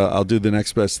 but I'll do the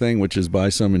next best thing, which is buy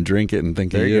some and drink it and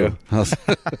think there of you.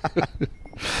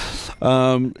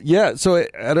 Yeah. So,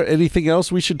 anything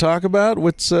else we should talk about?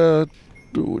 What's you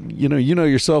know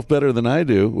yourself better than I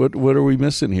do. What are we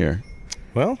missing here?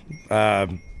 Well,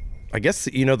 I guess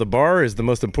the bar is the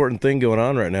most important thing going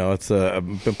on right now. It's I've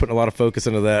been putting a lot of focus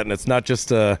into that, and it's not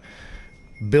just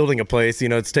building a place.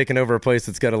 It's taken over a place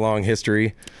that's got a long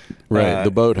history. Right,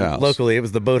 the Boathouse. Locally, it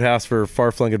was the Boathouse for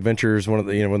Far Flung Adventures. One of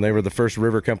the when they were the first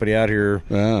river company out here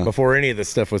before any of this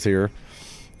stuff was here.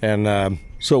 And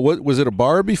so, what was it? A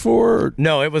bar before? Or?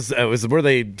 No, it was where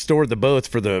they stored the boats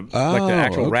for the the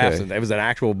actual rafts. It was an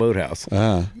actual boathouse,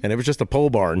 and it was just a pole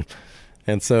barn.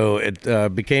 And so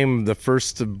it became the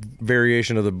first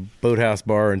variation of the Boathouse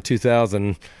bar in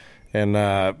 2000, and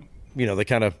they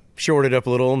kind of shored it up a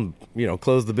little and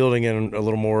closed the building in a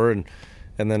little more, and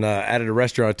then added a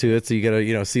restaurant to it. So you got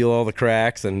to seal all the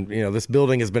cracks, and this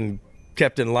building has been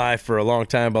kept in life for a long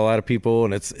time by a lot of people,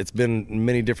 and it's been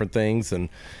many different things, and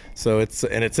so it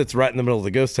sits right in the middle of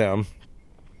the ghost town,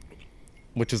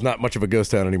 which is not much of a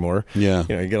ghost town anymore. Yeah,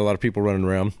 you get a lot of people running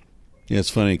around. Yeah, it's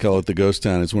funny. You call it the ghost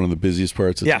town. It's one of the busiest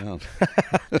parts of town.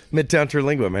 Midtown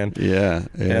Terlingua, man. Yeah.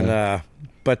 And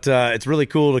but it's really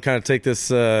cool to kind of take this.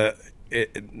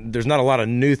 There's not a lot of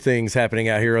new things happening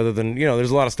out here, other than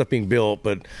there's a lot of stuff being built.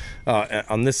 But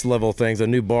on this level of things, a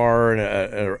new bar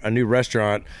and a new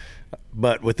restaurant,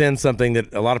 but within something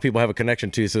that a lot of people have a connection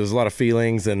to. So there's a lot of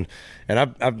feelings, and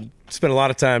I've spent a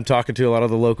lot of time talking to a lot of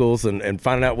the locals and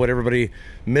finding out what everybody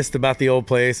missed about the old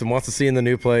place and wants to see in the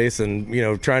new place,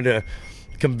 and trying to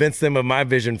convince them of my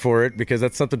vision for it, because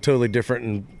that's something totally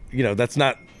different. And that's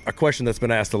not a question that's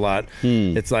been asked a lot.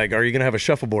 It's like, are you going to have a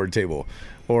shuffleboard table?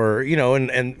 Or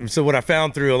and so what I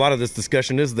found through a lot of this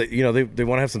discussion is that they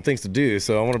want to have some things to do.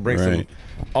 So I want to bring some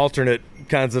alternate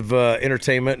kinds of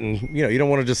entertainment, and you don't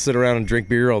want to just sit around and drink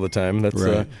beer all the time. That's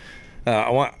I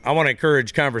want to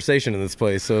encourage conversation in this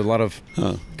place. So a lot of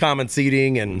common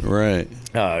seating and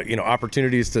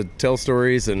opportunities to tell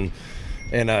stories and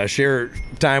share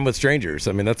time with strangers.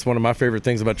 I mean, that's one of my favorite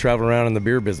things about traveling around in the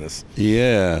beer business.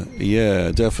 Yeah,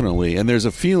 definitely. And there's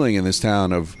a feeling in this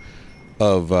town of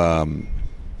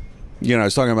I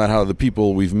was talking about how the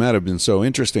people we've met have been so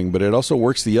interesting, but it also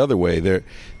works the other way.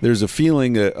 There's a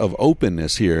feeling of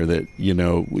openness here that,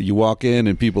 you walk in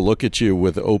and people look at you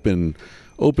with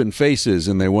open faces,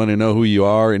 and they want to know who you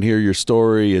are and hear your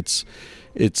story. It's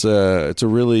a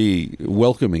really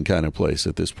welcoming kind of place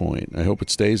at this point. I hope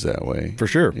it stays that way. For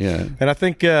sure. Yeah. And I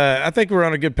think we're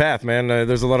on a good path, man.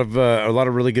 There's a lot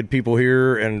of really good people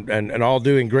here, and all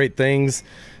doing great things,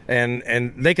 and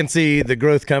they can see the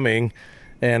growth coming.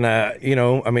 And,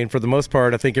 for the most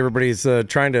part, I think everybody's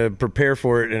trying to prepare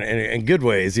for it in good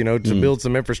ways, to build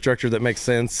some infrastructure that makes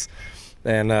sense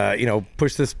and,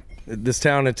 push this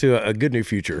town into a good new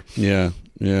future. Yeah.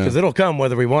 Because it'll come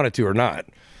whether we want it to or not.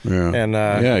 Yeah. And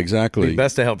exactly. It's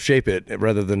best to help shape it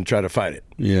rather than try to fight it.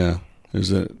 Yeah. There's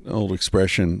an old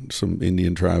expression, some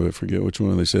Indian tribe, I forget which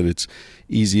one, they said it's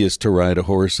easiest to ride a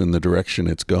horse in the direction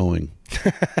it's going.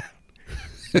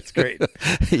 That's great.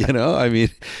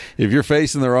 If you're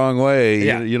facing the wrong way,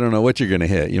 you don't know what you're going to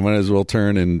hit. You might as well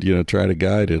turn and, try to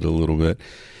guide it a little bit.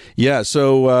 Yeah,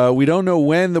 so we don't know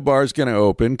when the bar's going to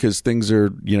open, because things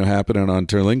are, happening on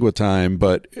Terlingua time,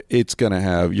 but it's going to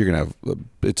have,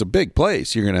 it's a big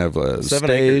place. You're going to have a 7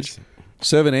 stage. acres.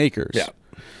 7 acres. Yeah.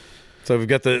 So we've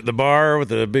got the bar with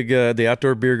the big, the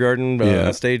outdoor beer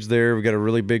garden stage there. We've got a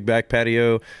really big back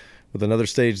patio with another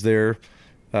stage there.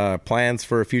 Plans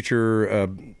for a future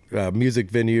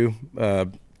music venue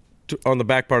on the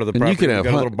back part of the property. You can have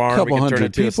we've got a little barn we can turn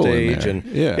into a stage, and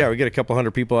we get a couple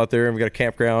hundred people out there, and we got a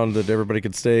campground that everybody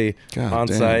could stay on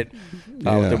site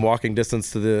within walking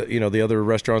distance to the other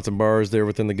restaurants and bars there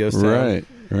within the ghost town.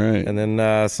 Right. And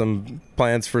then some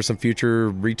plans for some future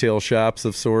retail shops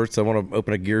of sorts. I want to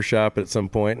open a gear shop at some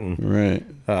point, and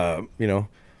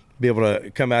be able to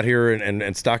come out here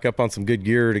and stock up on some good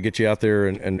gear to get you out there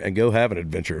and go have an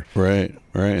adventure. Right.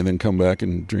 And then come back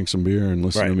and drink some beer and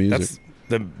listen to music. That's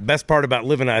the best part about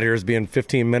living out here, is being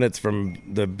 15 minutes from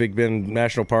the Big Bend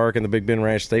National Park and the Big Bend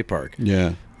Ranch State Park.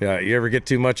 Yeah. You ever get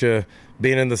too much of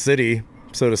being in the city,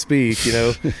 so to speak, you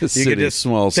can just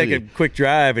take a quick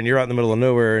drive and you're out in the middle of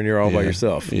nowhere and you're all by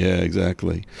yourself. Yeah,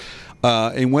 exactly.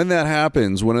 And when that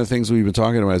happens, one of the things we've been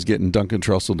talking about is getting Duncan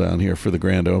Trussell down here for the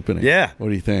grand opening. Yeah. What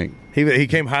do you think? He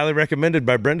came highly recommended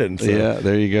by Brendan. So. Yeah,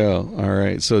 there you go. All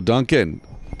right. So Duncan,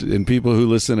 And people who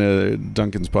listen to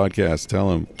Duncan's podcast,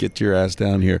 tell him, get your ass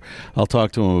down here. I'll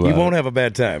talk to him about it. You won't have a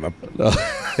bad time.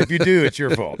 If you do, it's your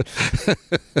fault.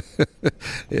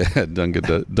 Yeah,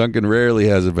 Duncan rarely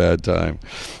has a bad time.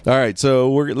 All right,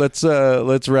 so let's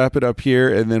wrap it up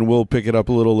here, and then we'll pick it up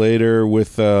a little later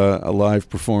with a live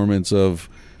performance of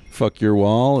 "Fuck Your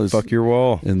Wall." Fuck Your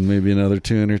Wall, and maybe another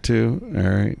tune or two. All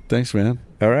right, thanks, man.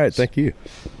 All right, thank you.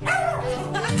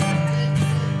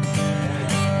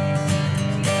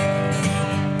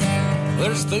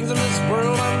 There's things in this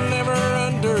world I never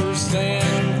understand.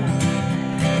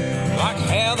 Like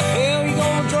how the hell you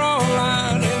gonna draw a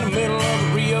line in the middle of the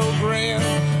Rio Grande?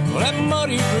 Well, that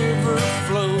muddy river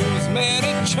flows, man,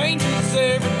 it changes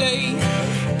every day.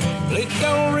 Well, it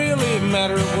don't really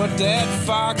matter what that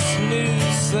Fox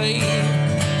News say.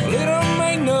 Well, it don't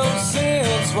make no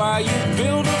sense why you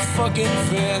build a fucking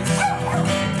fence.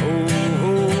 Oh,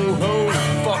 oh, oh,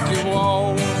 fuck your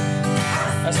wall.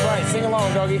 That's right, sing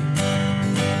along, doggy.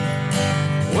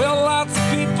 Well, lots of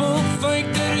people think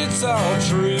that it's all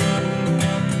true,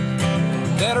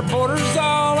 that our border's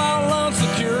all out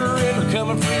unsecure and are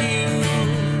coming for you.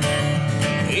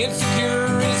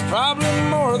 Insecure is probably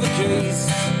more the case.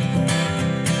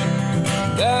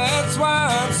 That's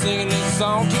why I'm singing this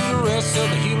song to the rest of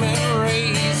the human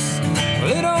race.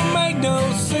 Well, it don't make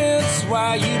no sense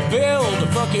why you build a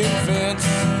fucking fence.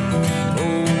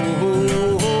 Oh,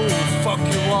 oh, oh, fuck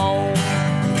your wall.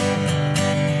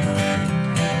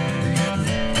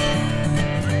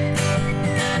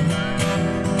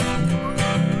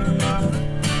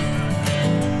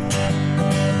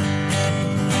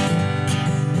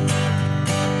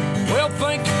 Well,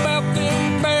 think about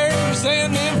them bears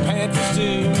and them panthers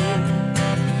too,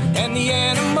 and the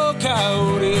animal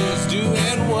coyotes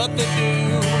doing what they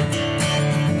do.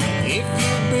 If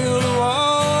you build a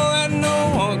wall that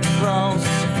no one can cross,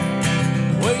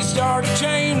 well, you start a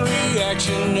chain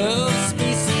reaction of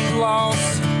species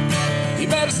loss. You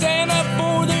better stand up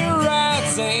for their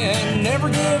rights and never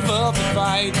give up the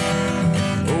fight.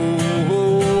 Oh,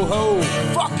 oh, oh,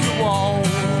 fuck your wall.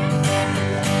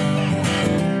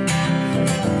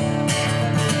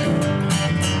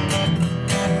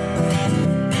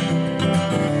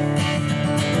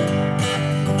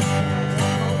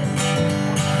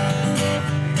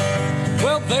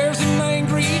 Well, there's an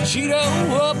angry Cheeto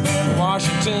up in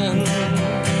Washington,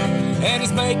 and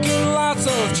he's making lots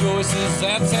of choices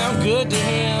that sound good to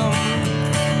him.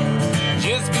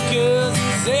 Just because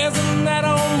he says them, that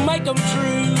don't make them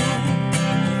true.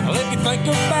 Well, if you think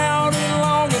about it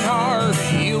long and hard,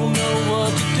 you'll know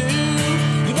what to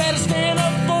do. You better stand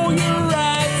up for your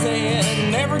rights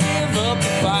and never give up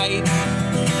the fight.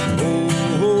 Oh,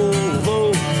 oh,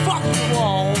 oh, fuck the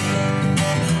wall.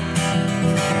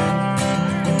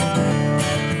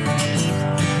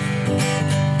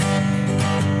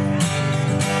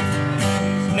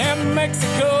 Now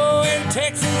Mexico and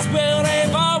Texas, well,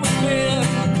 they've always been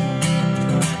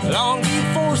long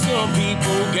before some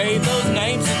people gave those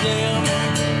names to them.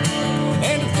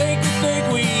 And to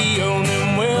think we own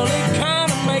them, well, it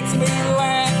kind of makes me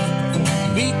laugh,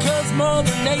 because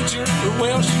Mother Nature,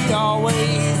 well, she always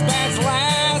bats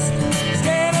last.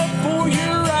 Stand up for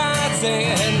your rights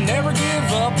and never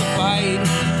give up the fight.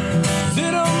 'Cause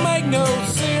it don't make no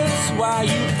sense why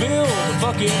you build a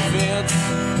fucking fence.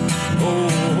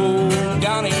 Oh,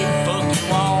 Donnie, fuck your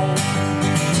wall.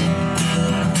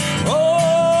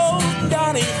 Oh,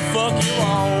 Donnie, fuck your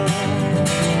wall.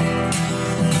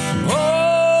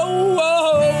 Oh,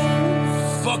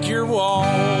 oh, fuck your wall. I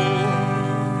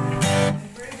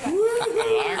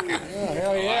like it. Oh,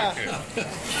 hell yeah.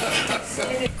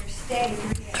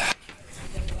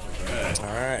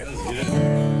 All right.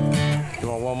 You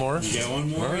want one more? You got one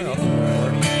more? All right.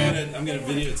 I'm going to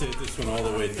videotape this one all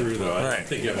the way through, though. I Right.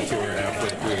 think I'm until we're halfway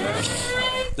through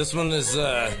that. This one is,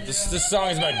 this song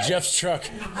is about Jeff's truck.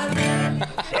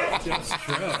 Jeff's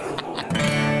truck.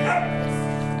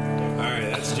 All right,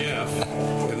 that's Jeff.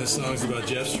 And this song's about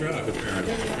Jeff's truck,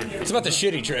 apparently. It's about the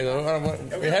shitty truck.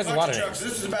 It has a lot of trucks.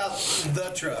 names. This is about the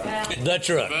truck. The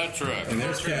truck. That truck. And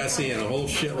there's Cassie and a whole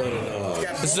shitload of dogs.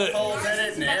 Got This is a- holes in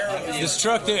it and arrows.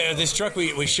 This truck,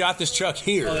 we shot this truck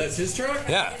here. Oh, that's his truck?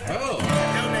 Yeah. Oh.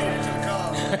 Donated to the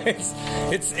cause.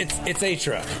 It's a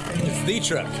truck. It's the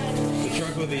truck. The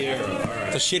truck with the arrow. All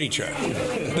right. It's a shitty truck.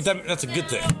 But that's a good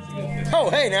thing. Oh,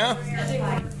 hey now.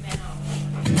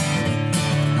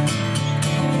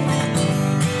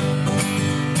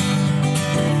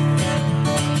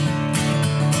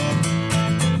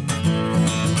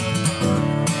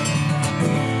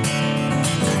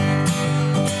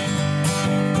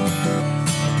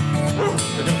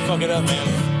 They're gonna fuck it up, man.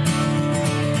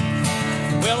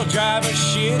 Well, I'll drive a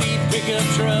shit shitty pickup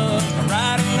truck,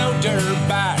 riding no dirt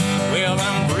bike. Well,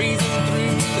 I'm breezing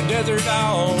through the desert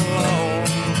all alone.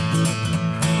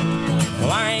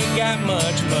 Well, I ain't got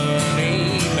much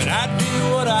money, but I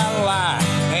do what I like,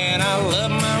 and I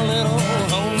love my little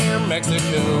home near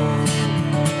Mexico.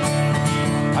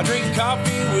 I drink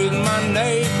coffee with my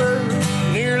neighbor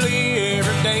nearly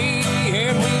every day,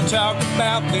 and we talk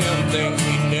about them things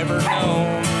we've never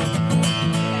known.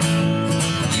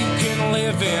 You can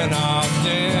live in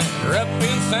Austin or up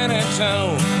in San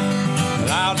Antonio,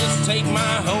 but I'll just take my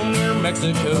home near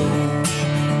Mexico.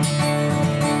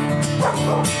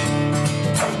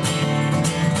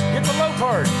 Get the low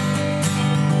part.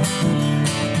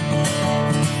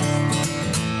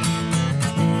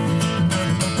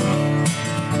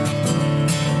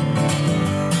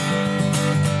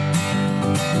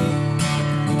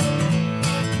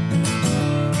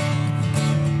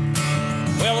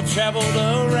 Well, I've traveled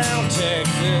around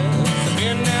Texas, I've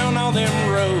been down all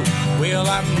them roads. Well,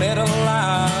 I've met a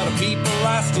lot of people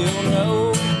I still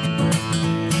know.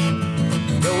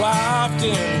 Though I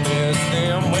often miss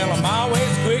them, well, I'm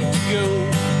always quick to go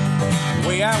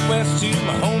way out west to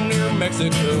my home near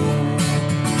Mexico.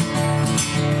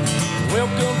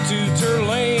 Welcome to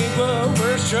Terlingua,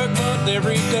 where it's truck month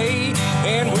every day,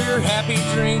 and we're happy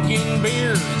drinking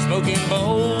beer and smoking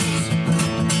bowls.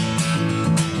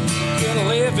 You can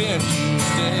live in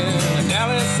Houston,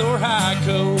 Dallas, or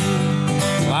Hyco.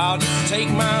 Well, I'll just take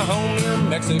my home near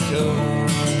Mexico.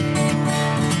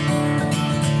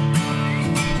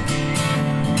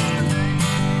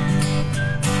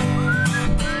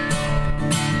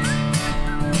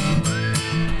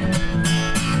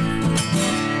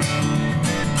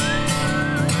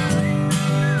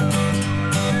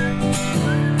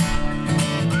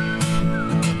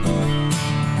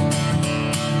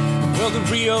 Well, the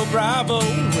Rio Bravo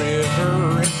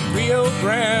River, it's the Rio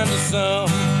Grande do Sul.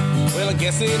 Well, I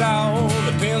guess it all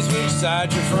depends which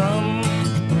side you're from.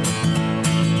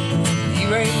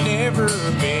 You ain't never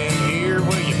been here,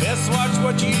 well, you best watch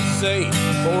what you say,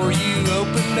 or you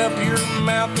open up your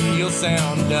mouth and you'll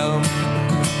sound dumb.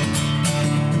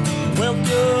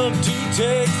 Welcome to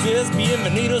Texas,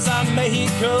 bienvenidos a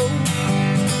Mexico.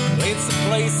 It's a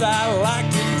place I like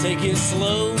to take it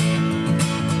slow.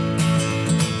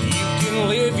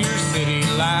 Live your city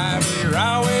life, you're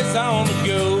always on the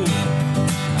go.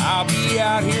 I'll be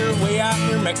out here, way out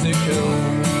near Mexico.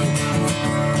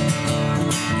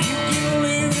 You can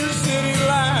live your city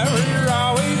life, you're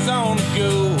always on the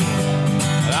go.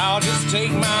 I'll just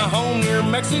take my home near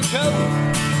Mexico.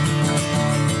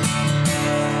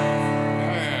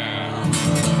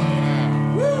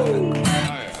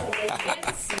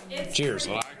 Cheers.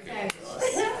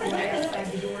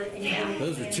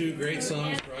 Those are two great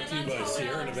songs brought to you by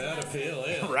Sierra Nevada Pale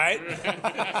Ale. Right?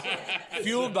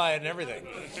 Fueled by it and everything.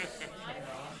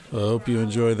 I hope you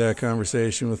enjoyed that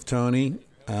conversation with Tony.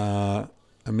 I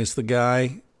miss the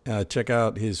guy. Check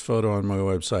out his photo on my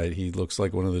website. He looks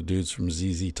like one of the dudes from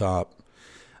ZZ Top.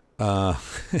 And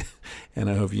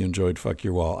I hope you enjoyed Fuck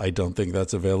Your Wall. I don't think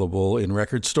that's available in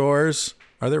record stores.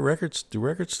 Are there records? Do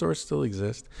record stores still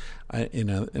exist?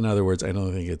 In other words, I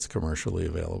don't think it's commercially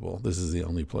available. This is the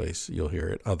only place you'll hear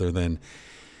it other than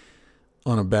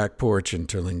on a back porch in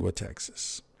Terlingua,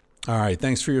 Texas. All right.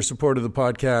 Thanks for your support of the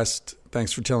podcast.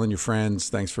 Thanks for telling your friends.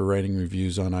 Thanks for writing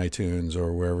reviews on iTunes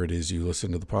or wherever it is you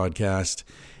listen to the podcast.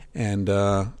 And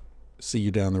see you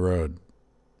down the road.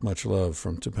 Much love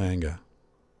from Topanga.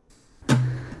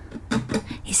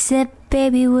 He said,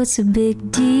 baby, what's a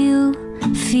big deal?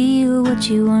 Feel what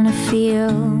you wanna feel.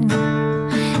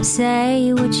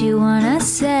 Say what you wanna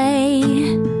say.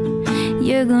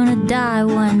 You're gonna die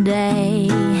one day.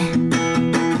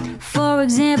 For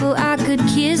example, I could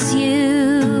kiss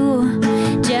you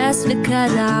just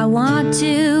because I want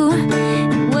to.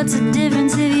 What's the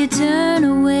difference if you turn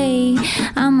away?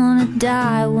 I'm gonna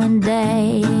die one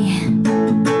day.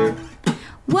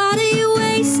 Why do you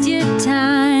waste your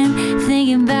time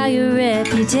thinking about your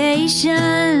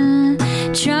reputation?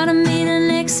 Trying to meet an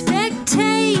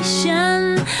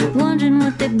expectation, wondering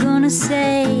what they're gonna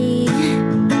say.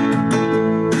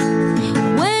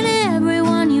 When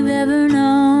everyone you've ever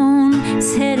known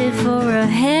is headed for a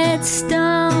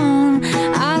headstone.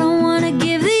 I don't wanna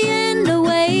give the end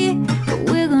away, but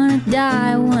we're gonna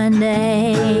die one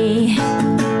day.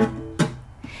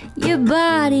 Your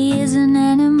body is an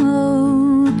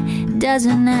animal,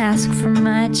 doesn't ask for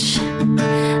much.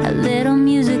 A little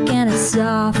music and a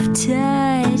soft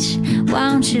touch. Why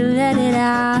don't you let it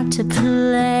out to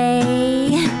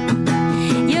play?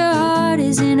 Your heart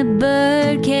is in a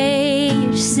bird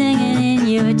cage, singing in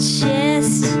your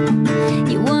chest.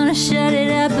 You wanna shut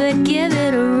it up but give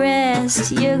it a rest.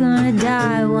 honest, you're gonna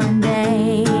die one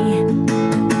day.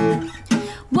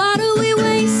 Why do we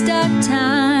waste our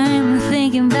time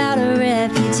thinking about a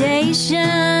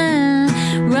reputation,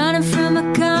 running from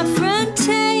a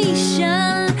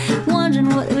confrontation, wondering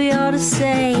what we ought to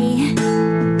say,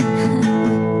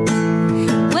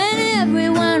 when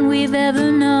everyone we've ever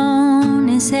known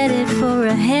is headed for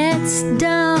a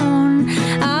headstone?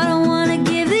 I don't want to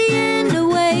give the end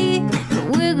away,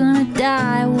 but we're gonna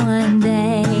die one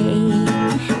day.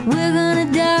 We're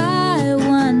gonna die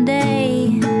one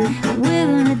day. We're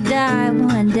gonna die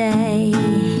one day.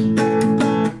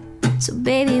 So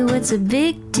baby, what's a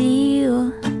big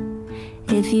deal?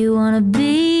 If you wanna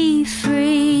be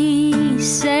free,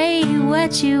 say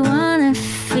what you wanna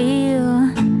feel.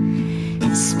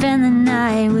 Spend the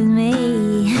night with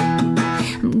me.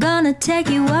 I'm gonna take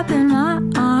you up in my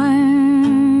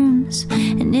arms,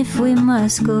 and if we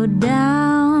must go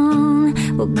down,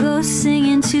 we'll go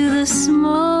singing to the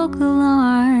smoke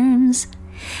alarms.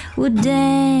 We'll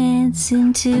dance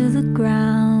into the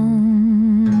ground.